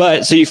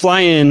 But so you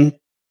fly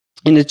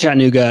into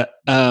Chattanooga,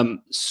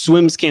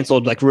 swims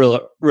canceled like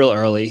real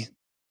early.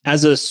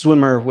 As a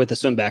swimmer with a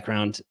swim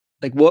background,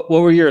 like what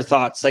were your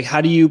thoughts? Like, how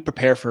do you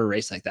prepare for a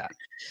race like that?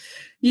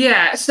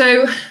 Yeah,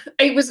 so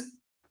it was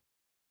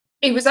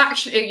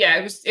actually,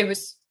 it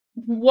was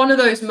one of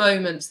those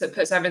moments that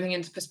puts everything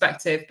into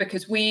perspective,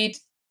 because we'd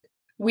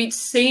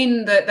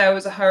seen that there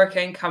was a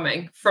hurricane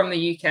coming from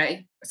the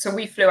UK. So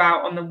we flew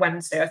out on the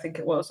Wednesday, I think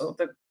it was, or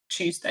the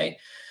Tuesday.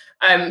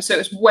 So it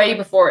was way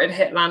before it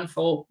hit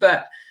landfall,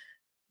 but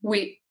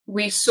we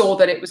saw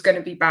that it was going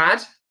to be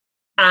bad.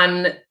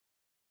 And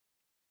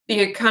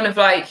you're kind of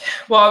like,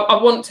 well,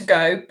 I want to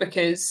go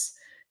because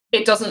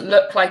it doesn't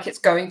look like it's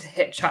going to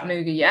hit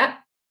Chattanooga yet,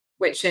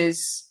 which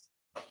is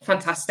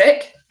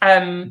fantastic.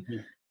 But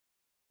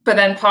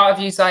then part of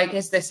you's like,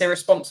 is this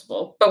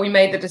irresponsible? But we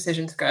made the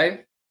decision to go.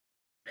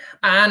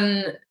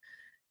 And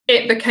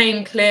it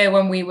became clear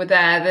when we were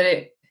there that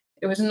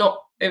it was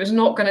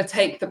not going to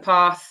take the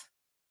path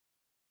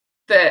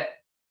that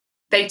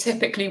they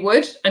typically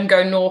would and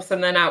go north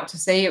and then out to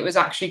sea. It was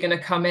actually going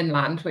to come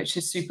inland, which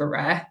is super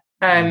rare.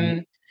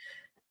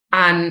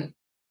 And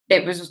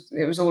it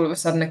was all of a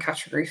sudden a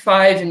category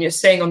 5, and you're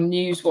seeing on the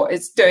news what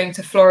it's doing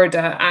to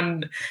Florida,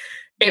 and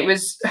it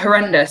was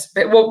horrendous.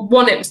 But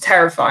one, it was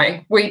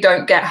terrifying. We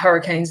don't get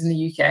hurricanes in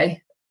the UK,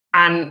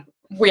 and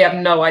we have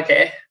no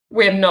idea.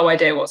 We have no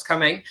idea what's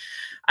coming.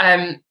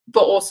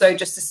 But also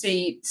just to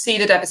see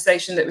the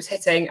devastation that was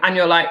hitting, and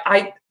you're like,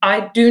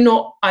 I do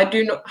not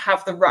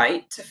have the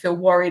right to feel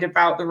worried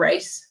about the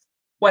race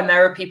when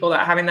there are people that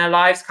are having their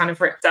lives kind of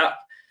ripped up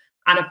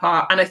and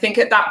apart. And I think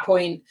at that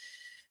point,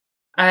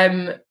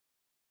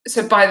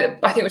 so I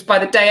think it was by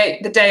the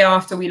day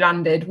after we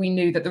landed, we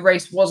knew that the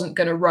race wasn't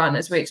going to run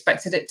as we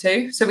expected it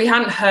to. So we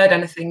hadn't heard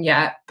anything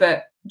yet,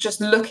 but just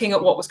looking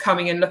at what was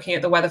coming and looking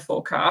at the weather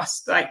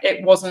forecast, like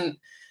it wasn't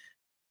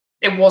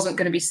going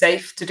to be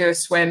safe to do a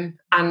swim,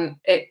 and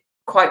it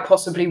quite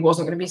possibly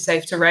wasn't going to be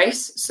safe to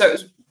race. So it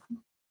was,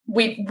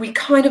 we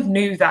kind of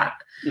knew that.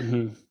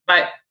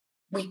 Like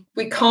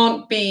we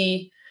can't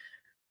be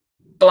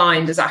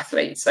blind as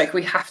athletes. Like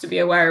we have to be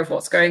aware of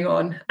what's going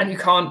on, and you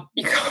can't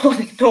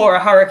ignore a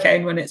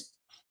hurricane when it's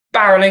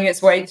barreling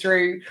its way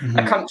through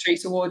a country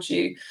towards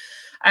you.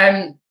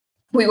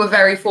 We were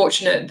very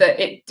fortunate that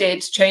it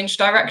did change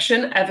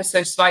direction ever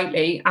so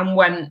slightly and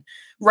went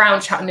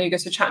round Chattanooga,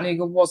 so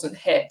Chattanooga wasn't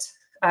hit.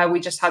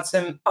 We just had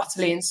some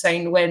utterly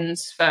insane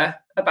winds for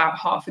about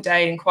half a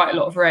day and quite a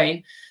lot of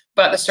rain,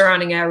 but the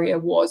surrounding area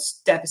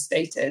was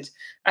devastated,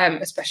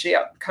 especially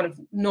up kind of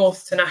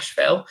north to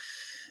Nashville.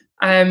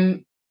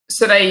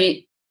 So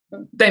they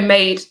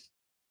made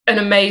an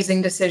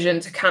amazing decision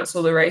to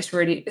cancel the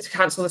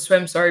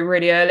swim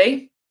really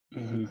early,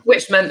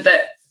 which meant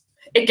that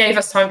it gave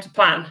us time to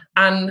plan.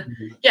 And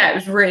it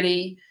was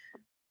really,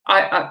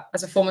 I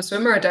as a former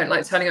swimmer, I don't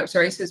like turning up to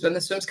races when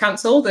the swim's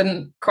cancelled,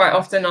 and quite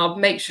often I'll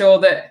make sure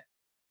that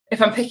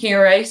if I'm picking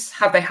a race,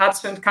 have they had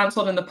swims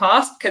cancelled in the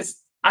past?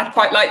 Because I'd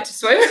quite like to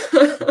swim.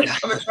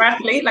 I'm a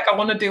triathlete, like I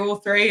want to do all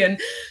three, and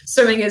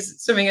swimming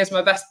is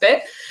my best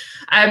bit.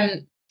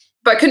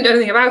 But I couldn't do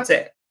anything about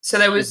it. So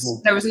there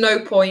was no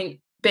point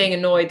being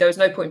annoyed. There was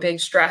no point being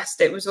stressed.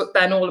 It was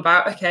then all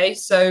about, okay,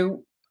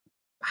 so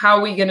how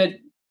are we going to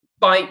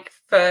bike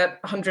for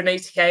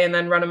 180k and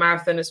then run a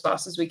marathon as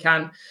fast as we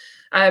can?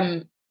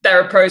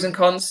 There are pros and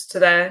cons to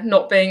there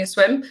not being a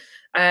swim.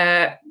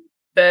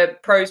 The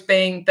pros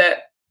being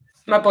that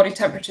my body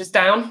temperature's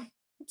down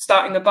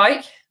starting the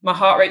bike, my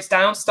heart rate's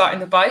down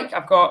starting the bike.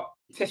 I've got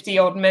 50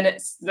 odd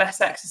minutes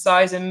less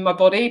exercise in my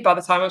body by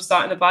the time I'm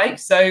starting the bike.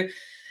 So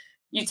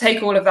you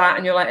take all of that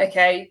and you're like,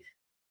 okay,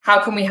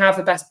 how can we have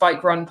the best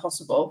bike run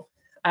possible?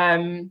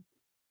 And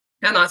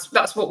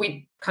that's what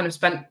we kind of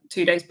spent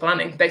 2 days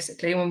planning,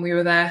 basically, when we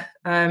were there.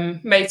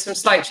 Made some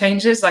slight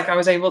changes. Like I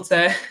was able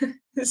to,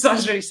 it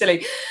sounds really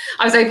silly,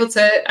 I was able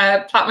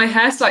to plait my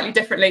hair slightly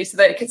differently so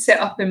that it could sit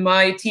up in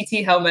my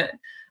TT helmet,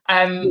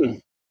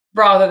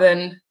 rather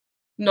than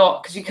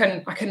not, because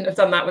I couldn't have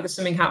done that with a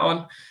swimming hat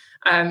on.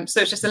 So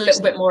it's just a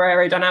little bit more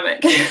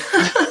aerodynamic.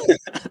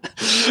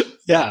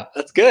 Yeah,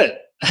 that's good.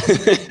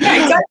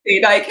 Yeah, exactly.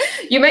 Like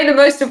you made the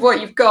most of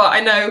what you've got. I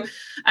know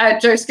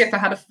Joe Skipper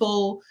had a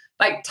full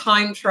like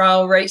time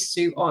trial race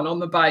suit on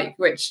the bike,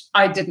 which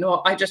I did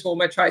not. I just wore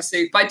my tri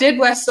suit, but I did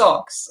wear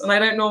socks, and I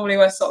don't normally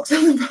wear socks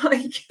on the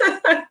bike.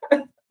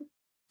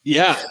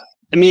 Yeah.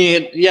 I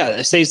mean,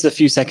 it saves a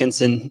few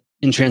seconds in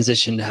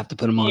transition to have to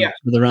put them on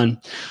for the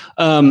run.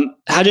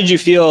 How did you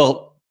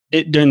feel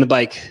during the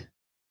bike?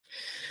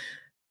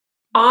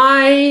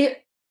 I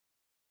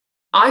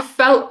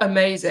felt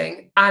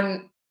amazing,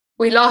 and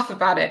we laugh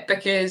about it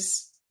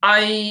because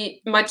my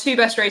 2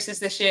 best races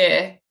this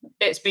year,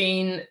 it's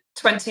been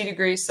 20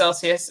 degrees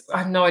Celsius. I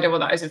have no idea what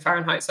that is in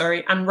Fahrenheit,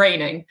 sorry, and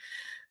raining.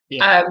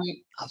 Yeah, I'll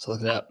have to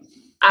look it up.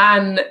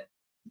 And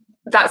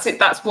that's it.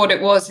 That's what it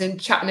was in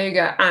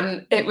Chattanooga,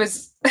 and it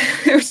was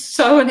it was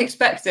so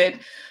unexpected.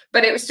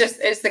 But it's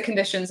the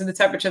conditions and the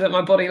temperature that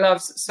my body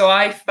loves. So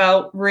I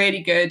felt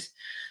really good.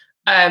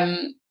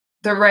 The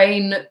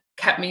rain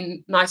kept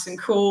me nice and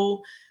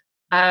cool.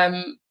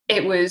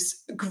 It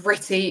was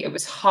gritty, it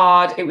was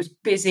hard, it was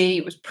busy,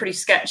 it was pretty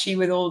sketchy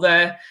with all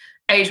the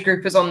age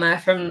groupers on there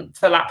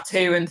for lap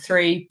 2 and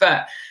 3.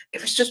 But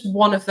it was just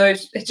one of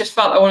those, it just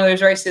felt like one of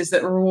those races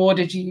that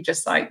rewarded you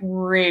just like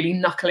really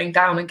knuckling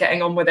down and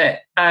getting on with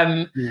it.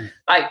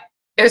 Like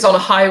it was on a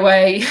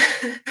highway.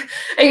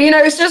 And,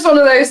 it's just one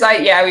of those like,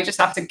 we just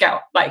have to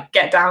get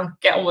down,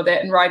 get on with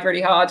it and ride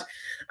really hard.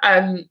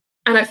 And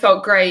I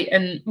felt great.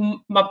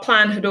 And my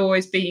plan had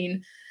always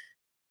been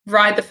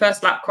ride the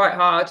first lap quite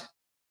hard,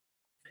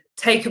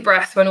 take a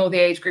breath when all the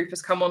age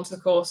groupers come onto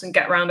the course and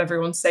get around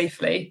everyone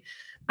safely.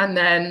 And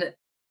then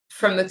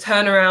from the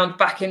turnaround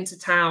back into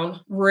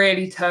town,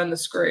 really turn the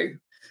screw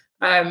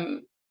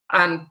and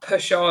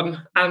push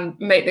on and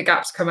make the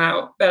gaps come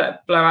out, blow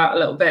out a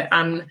little bit.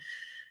 And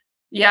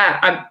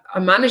I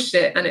managed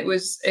it, and it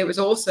was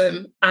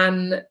awesome.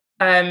 And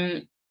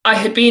I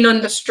had been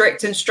under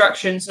strict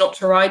instructions not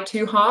to ride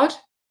too hard.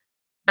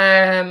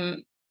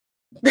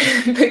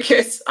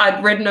 Because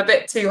I'd ridden a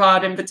bit too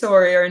hard in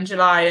Pretoria in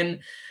July and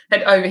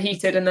had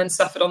overheated and then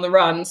suffered on the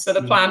run. So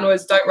the plan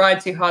was don't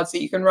ride too hard so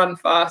you can run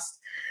fast.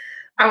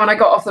 And when I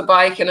got off the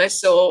bike and I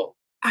saw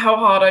how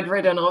hard I'd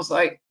ridden, I was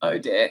like, oh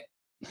dear,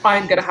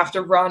 I'm going to have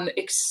to run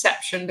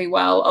exceptionally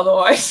well.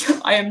 Otherwise,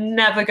 I am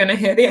never going to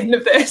hear the end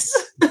of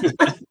this.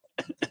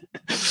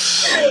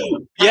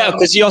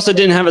 Because you also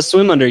didn't have a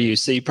swim under you.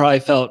 So you probably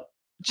felt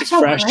just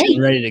fresh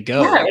and ready to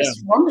go. Yeah, it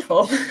was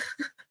wonderful.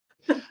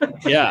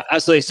 Yeah,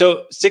 absolutely.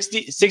 So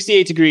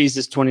 68 degrees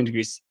is 20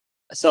 degrees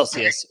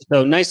Celsius.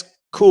 So nice,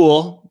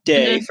 cool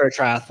day for a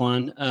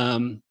triathlon. A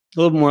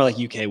little more like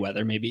UK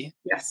weather, maybe.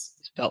 Yes.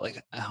 It felt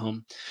like at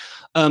home.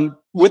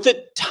 With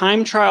the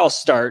time trial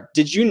start,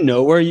 did you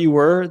know where you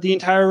were the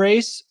entire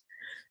race?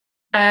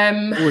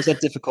 Or was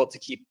that difficult to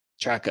keep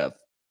track of?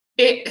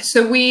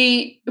 So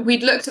we'd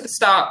looked at the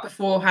start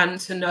beforehand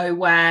to know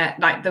where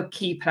like the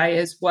key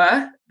players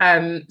were.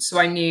 So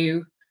I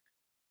knew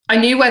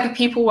where the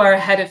people were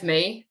ahead of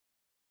me.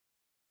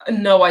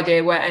 No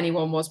idea where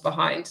anyone was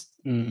behind.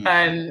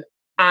 And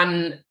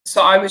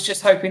so I was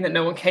just hoping that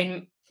no one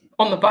came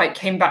on the bike,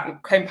 came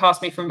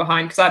past me from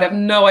behind, because I'd have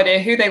no idea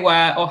who they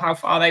were or how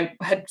far they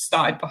had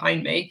started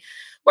behind me.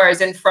 Whereas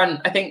in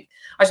front, I don't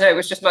know, it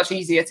was just much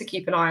easier to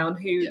keep an eye on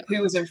who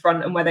was in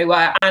front and where they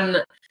were.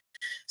 And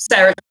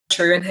Sarah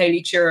True and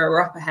Hayley Chura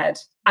were up ahead,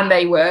 and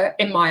they were,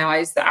 in my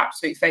eyes, the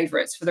absolute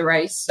favourites for the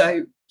race.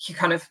 So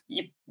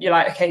you're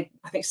like, okay,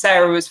 I think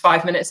Sarah was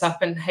 5 minutes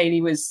up and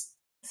Hayley was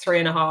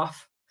 3.5.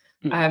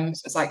 So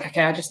it's like,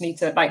 okay, I just need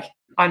to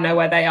I know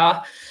where they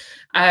are.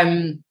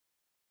 And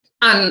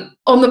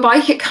on the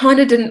bike, it kind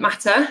of didn't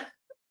matter,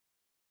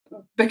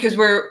 because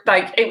we're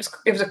like, it was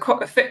a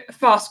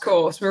fast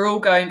course. We were all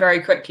going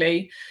very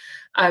quickly.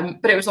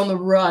 But it was on the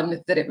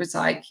run that it was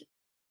like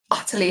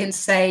utterly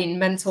insane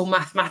mental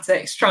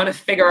mathematics, trying to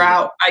figure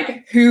out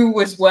like who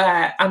was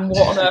where and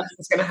what on earth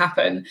was going to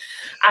happen.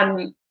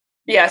 And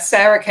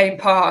Sarah came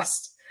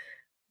past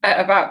at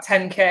about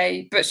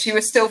 10K, but she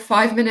was still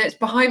 5 minutes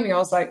behind me. I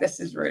was like, this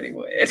is really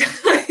weird.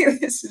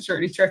 This is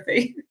really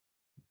trippy.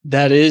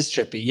 That is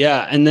trippy.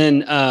 Yeah. And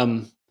then,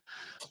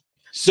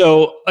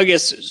 so I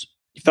guess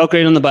you felt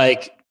great on the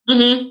bike,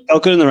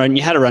 felt good on the run.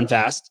 You had to run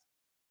fast.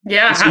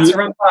 Yeah, I had to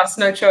run fast.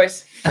 No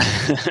choice.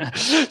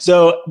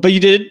 So, but you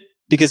did,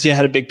 because you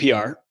had a big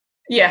PR.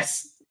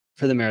 Yes.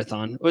 For the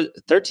marathon. Was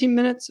it 13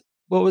 minutes?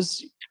 What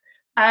was?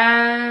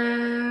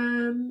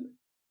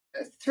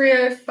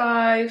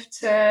 3:05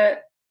 to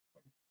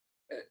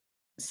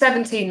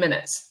 17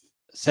 minutes.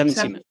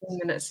 17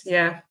 minutes.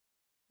 Yeah.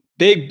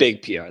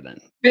 Big PR then.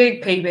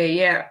 Big PB.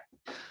 Yeah.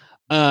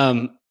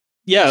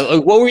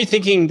 Like, what were you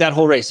thinking that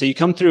whole race? So you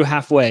come through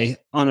halfway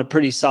on a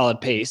pretty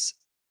solid pace.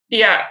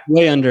 Yeah.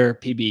 Way under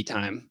PB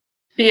time.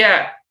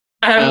 Yeah.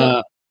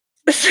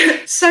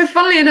 So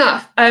funnily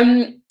enough,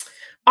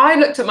 I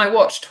looked at my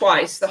watch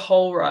twice the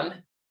whole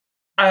run.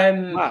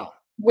 Wow.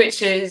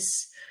 Which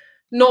is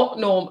not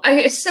normal.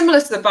 It's similar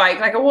to the bike.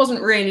 Like, I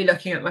wasn't really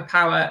looking at my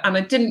power, and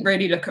I didn't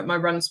really look at my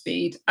run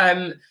speed.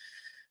 And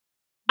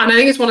I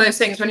think it's one of those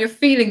things, when you're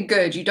feeling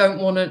good, you don't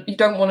want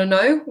to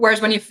know.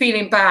 Whereas when you're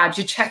feeling bad,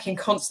 you're checking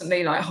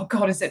constantly, like, oh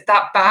God, is it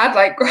that bad?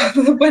 Like,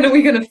 when are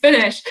we going to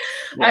finish?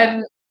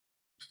 Yeah.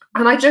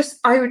 And I just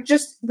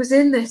was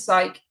in this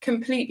like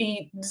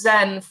completely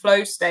zen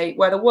flow state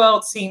where the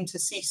world seemed to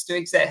cease to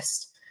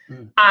exist.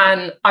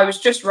 And I was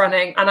just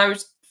running and I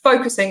was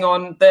focusing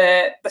on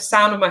the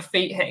sound of my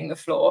feet hitting the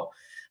floor.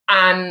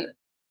 And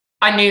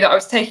I knew that I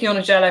was taking on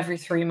a gel every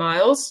 3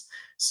 miles.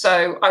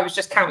 So I was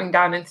just counting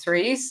down in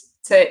 3s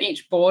to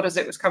each board as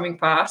it was coming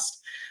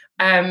past.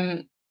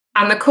 And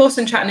the course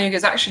in Chattanooga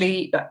is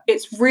actually,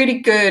 it's really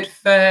good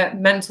for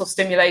mental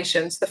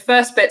stimulation. So the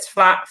first bit's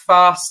flat,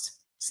 fast,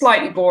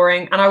 slightly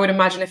boring, and I would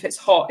imagine if it's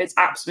hot, it's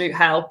absolute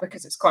hell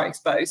because it's quite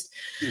exposed.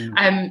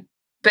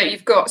 But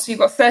you've got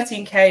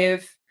 13k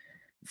of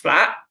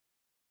flat,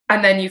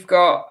 and then you've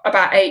got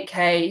about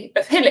 8k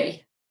of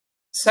hilly.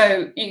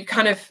 So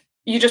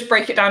you just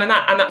break it down in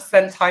that, and that's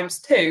then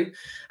 ×2.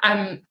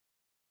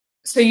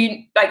 So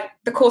you like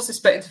the course is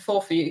split into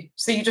 4 for you.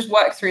 So you just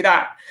work through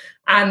that,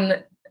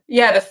 and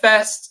yeah, the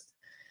first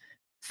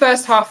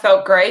half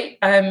felt great.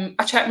 I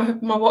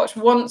checked my watch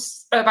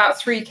once about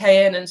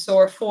 3k in and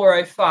saw a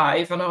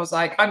 4:05, and I was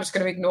like, I'm just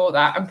going to ignore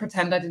that and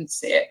pretend I didn't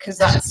see it because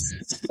that's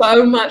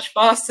so much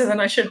faster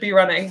than I should be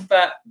running.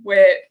 But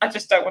I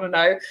just don't want to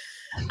know.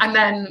 And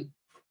then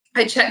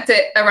I checked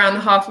it around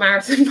the half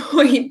marathon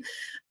point,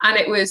 and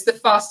it was the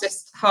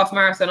fastest half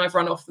marathon I've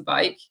run off the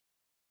bike.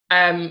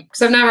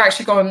 Because I've never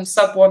actually gone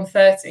sub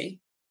 1:30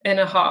 in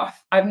a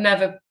half. I've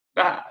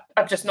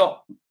just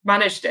not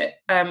managed it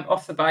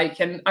off the bike,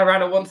 and I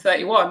ran a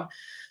 1:31.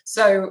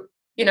 So,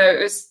 you know, it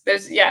was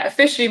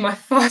officially my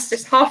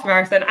fastest half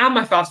marathon and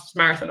my fastest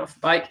marathon off the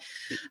bike.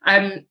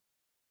 And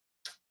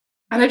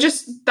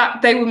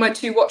they were my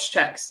 2 watch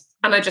checks,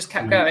 and I just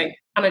kept going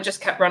and I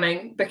just kept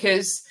running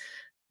because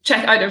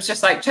I was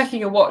just like, checking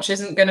your watch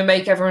isn't going to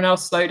make everyone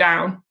else slow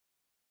down.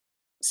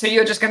 So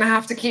you're just going to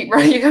have to keep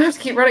running. You're going to have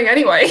to keep running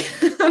anyway.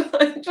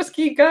 Just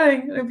keep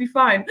going. It'll be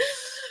fine.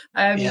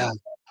 Yeah.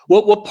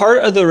 What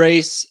part of the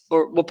race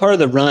or what part of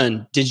the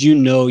run did you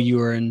know you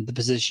were in the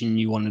position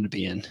you wanted to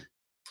be in?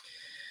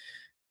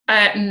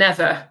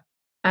 Never.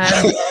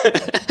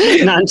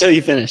 Not until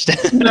you finished.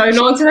 No,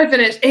 not until I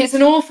finished. It's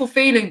an awful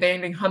feeling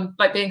being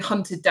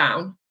hunted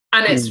down.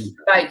 And it's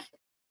like,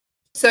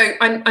 so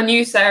I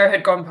knew Sarah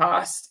had gone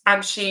past, and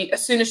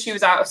as soon as she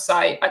was out of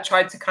sight, I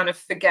tried to kind of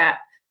forget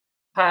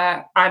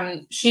her,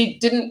 and she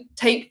didn't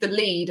take the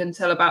lead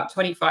until about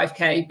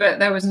 25k, but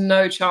there was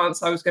no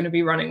chance I was going to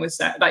be running with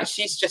Sarah. Like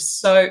she's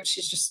just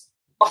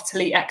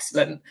utterly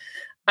excellent.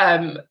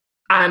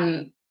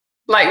 And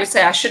like we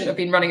say, I shouldn't have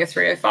been running a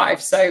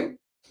 3:05. So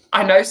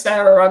I know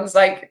Sarah runs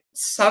like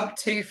sub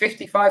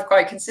 2:55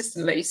 quite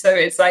consistently. So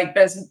it's like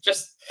there's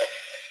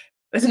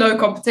no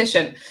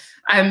competition.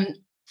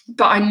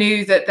 But I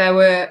knew that there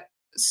were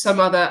some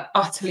other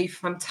utterly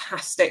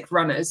fantastic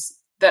runners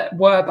that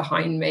were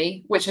behind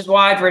me, which is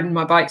why I'd ridden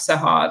my bike so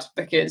hard,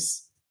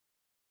 because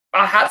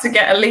I had to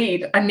get a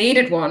lead. I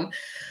needed one.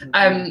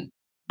 And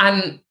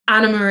Anna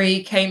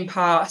Marie came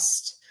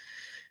past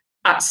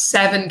at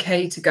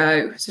 7k to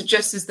go. So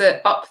just as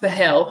up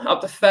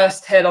the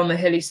first hill on the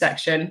hilly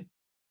section.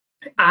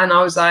 And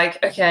I was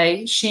like,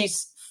 okay,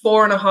 she's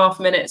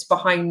 4.5 minutes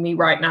behind me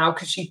right now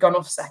because she'd gone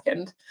off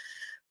second.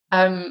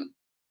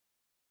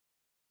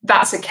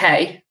 That's a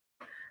K.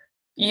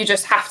 You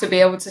just have to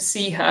be able to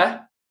see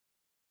her,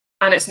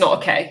 and it's not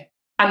okay.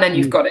 And then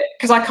you've got it,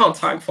 because I can't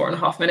time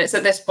 4.5 minutes.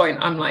 At this point,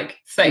 I'm like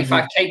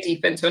 35k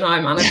deep into an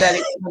Ironman. I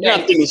barely You're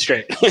not thinking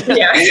straight.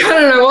 Yeah, I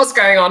don't know what's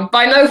going on, but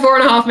I know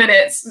 4.5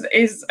 minutes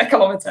is a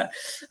kilometer.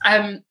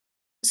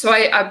 So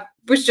I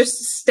was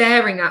just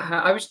staring at her.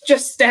 I was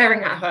just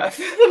staring at her.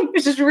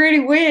 It's just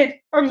really weird.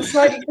 I'm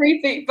slightly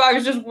creepy, but I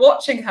was just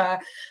watching her.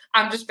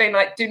 I'm just being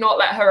like, do not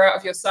let her out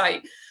of your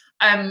sight.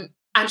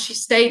 And she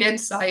stayed in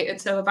sight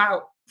until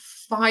about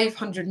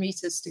 500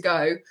 meters to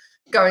go,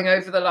 going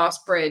over the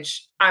last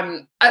bridge.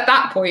 And at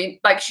that point,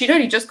 like, she'd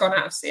only just gone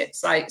out of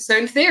sight. So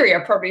in theory, I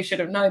probably should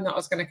have known that I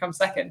was going to come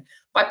second.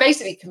 But I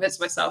basically convinced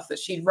myself that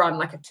she'd run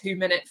like a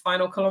 2-minute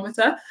final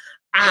kilometer.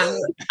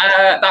 And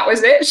that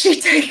was it.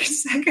 She'd take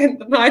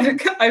second, and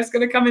I was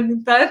going to come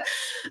in third.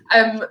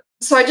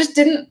 So I just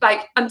didn't,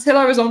 like, until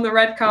I was on the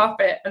red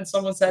carpet and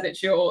someone said,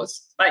 it's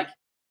yours. Like,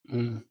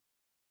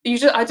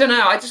 I don't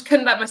know. I just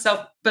couldn't let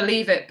myself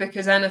believe it,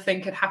 because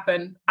anything could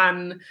happen,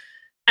 and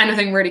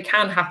anything really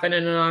can happen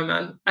in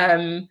an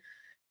Ironman.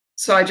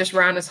 So I just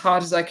ran as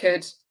hard as I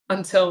could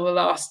until the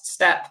last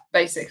step,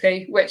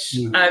 basically, which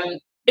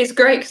is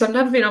great, because I've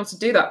never been able to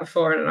do that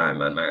before in an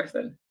Ironman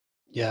marathon.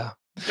 Yeah.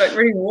 It's like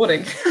really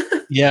rewarding.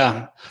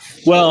 Yeah.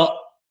 Well,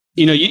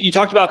 you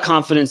talked about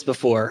confidence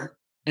before,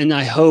 and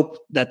I hope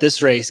that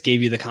this race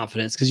gave you the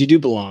confidence, because you do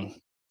belong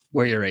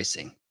where you're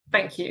racing.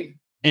 Thank you.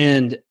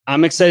 And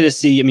I'm excited to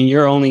see,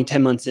 you're only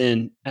 10 months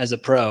in as a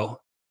pro,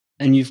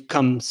 and you've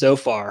come so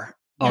far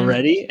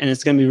already. And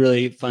it's going to be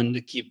really fun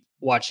to keep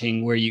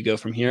watching where you go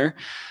from here.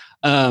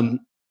 The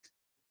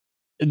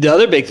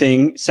other big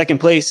thing, second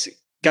place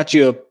got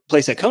you a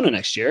place at Kona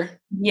next year.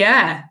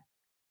 Yeah.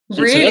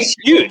 Really? So that's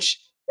huge.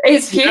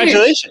 It's huge.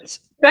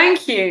 Congratulations.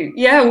 Thank you.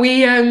 Yeah,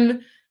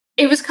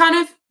 it was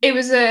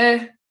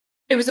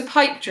a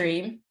pipe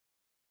dream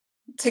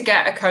to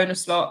get a Kona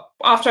slot.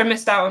 After I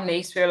missed out on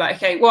Nice, we were like,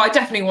 okay, well, I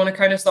definitely want a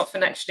Kona slot for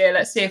next year.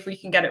 Let's see if we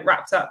can get it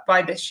wrapped up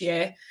by this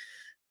year.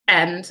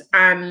 And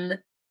then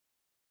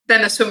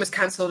the swim was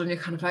cancelled, and you're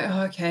kind of like,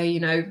 oh, okay, you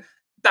know,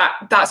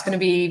 that's going to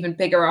be even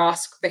bigger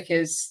ask,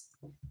 because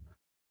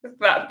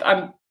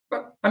I'm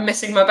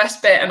missing my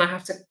best bit and I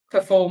have to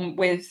perform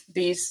with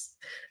these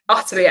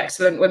utterly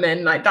excellent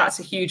women. Like, that's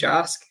a huge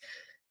ask.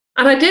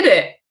 And I did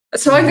it.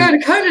 So I'm going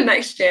to Kona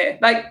next year.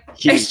 Like,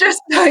 huge. It's just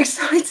so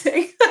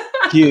exciting.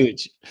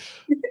 Huge.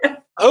 Yeah.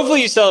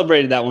 Hopefully you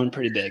celebrated that one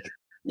pretty big.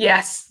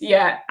 Yes,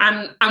 yeah,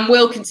 and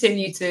we'll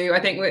continue to. I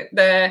think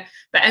the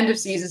end of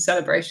season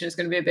celebration is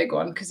going to be a big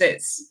one, because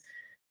it's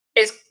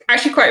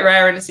actually quite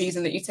rare in a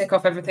season that you tick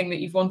off everything that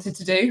you've wanted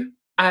to do,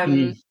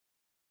 and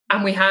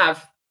we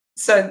have.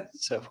 So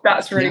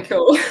that's really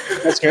cool.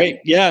 That's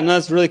great. Yeah, no,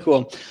 that's really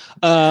cool.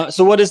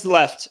 So what is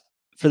left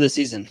for the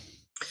season?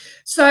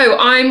 So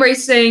I'm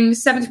racing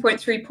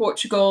 70.3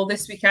 Portugal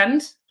this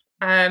weekend.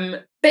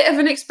 Bit of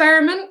an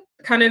experiment.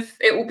 Kind of,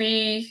 it will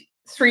be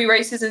 3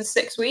 races in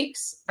 6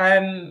 weeks,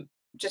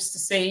 just to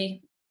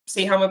see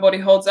how my body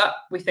holds up.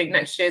 We think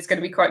next year is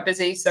going to be quite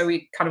busy, so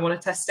we kind of want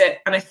to test it.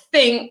 And I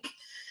think,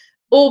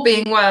 all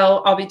being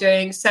well, I'll be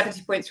doing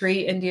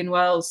 70.3 Indian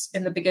Wells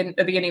in the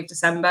beginning of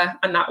December,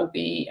 and that will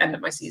be end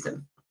of my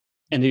season.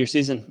 End of your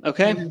season.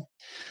 Okay.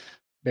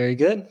 Very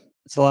good.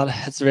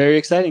 It's very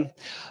exciting.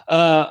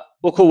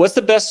 Well, cool. What's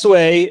the best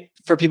way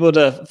for people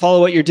to follow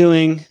what you're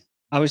doing?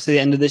 Obviously, the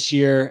end of this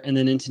year and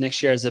then into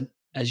next year,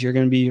 as you're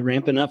going to be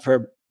ramping up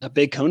for a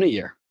big Kona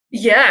year.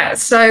 Yeah.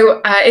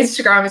 So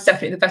Instagram is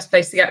definitely the best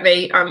place to get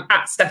me. I'm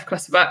at Steph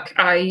Clutterbuck.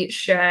 I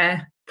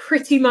share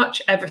pretty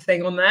much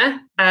everything on there.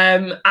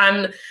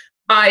 And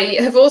I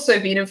have also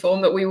been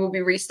informed that we will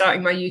be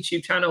restarting my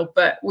YouTube channel,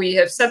 but we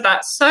have said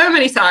that so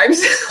many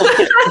times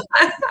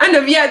and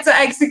have yet to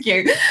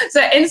execute.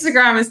 So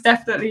Instagram is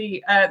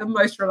definitely the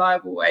most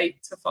reliable way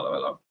to follow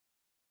along.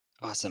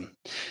 Awesome.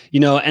 You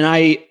know, and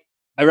I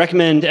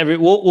recommend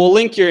we'll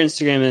link your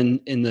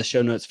Instagram in the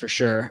show notes for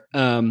sure.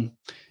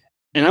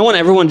 And I want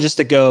everyone just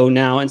to go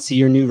now and see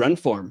your new run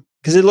form,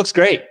 because it looks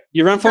great.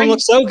 Your run form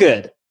looks so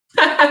good.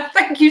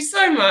 Thank you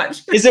so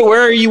much. Is it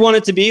where you want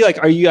it to be? Like,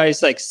 are you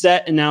guys like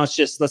set and now it's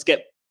just, let's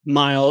get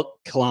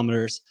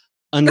kilometers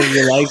under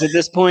your legs at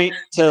this point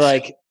to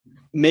like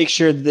make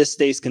sure this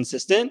stays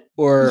consistent?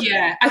 Or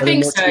yeah, I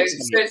think so. So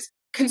it's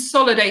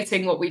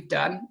consolidating what we've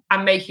done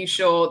and making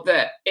sure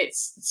that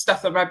it's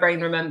stuff that my brain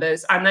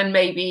remembers. And then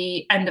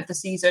maybe end of the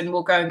season,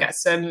 we'll go and get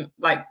some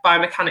like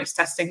biomechanics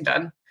testing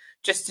done,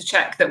 just to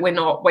check that we're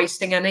not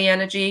wasting any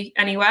energy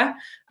anywhere.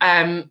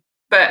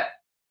 But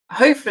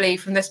hopefully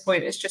from this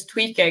point, it's just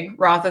tweaking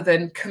rather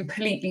than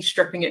completely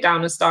stripping it down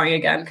and starting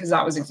again, because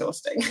that was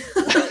exhausting.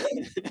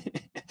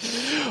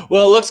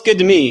 Well, it looks good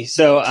to me.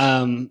 So,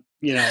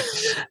 you know.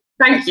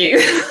 Thank you.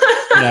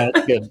 Yeah,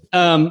 that's good.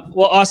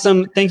 Well,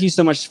 awesome. Thank you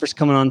so much for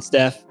coming on,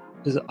 Steph.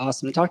 It was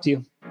awesome to talk to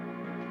you.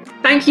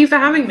 Thank you for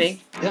having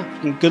me. Yeah,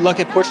 and good luck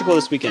at Portugal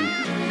this weekend.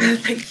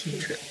 Thank you.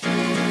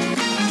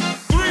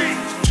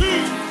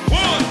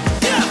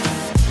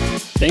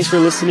 Thanks for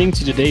listening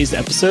to today's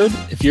episode.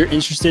 If you're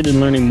interested in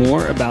learning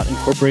more about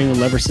incorporating the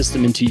lever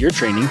system into your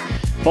training,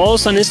 follow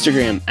us on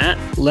Instagram at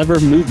Lever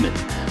Movement,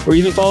 or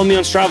even follow me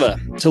on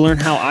Strava to learn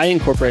how I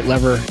incorporate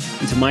lever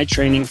into my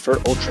training for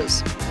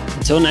ultras.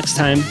 Until next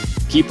time,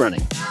 keep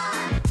running.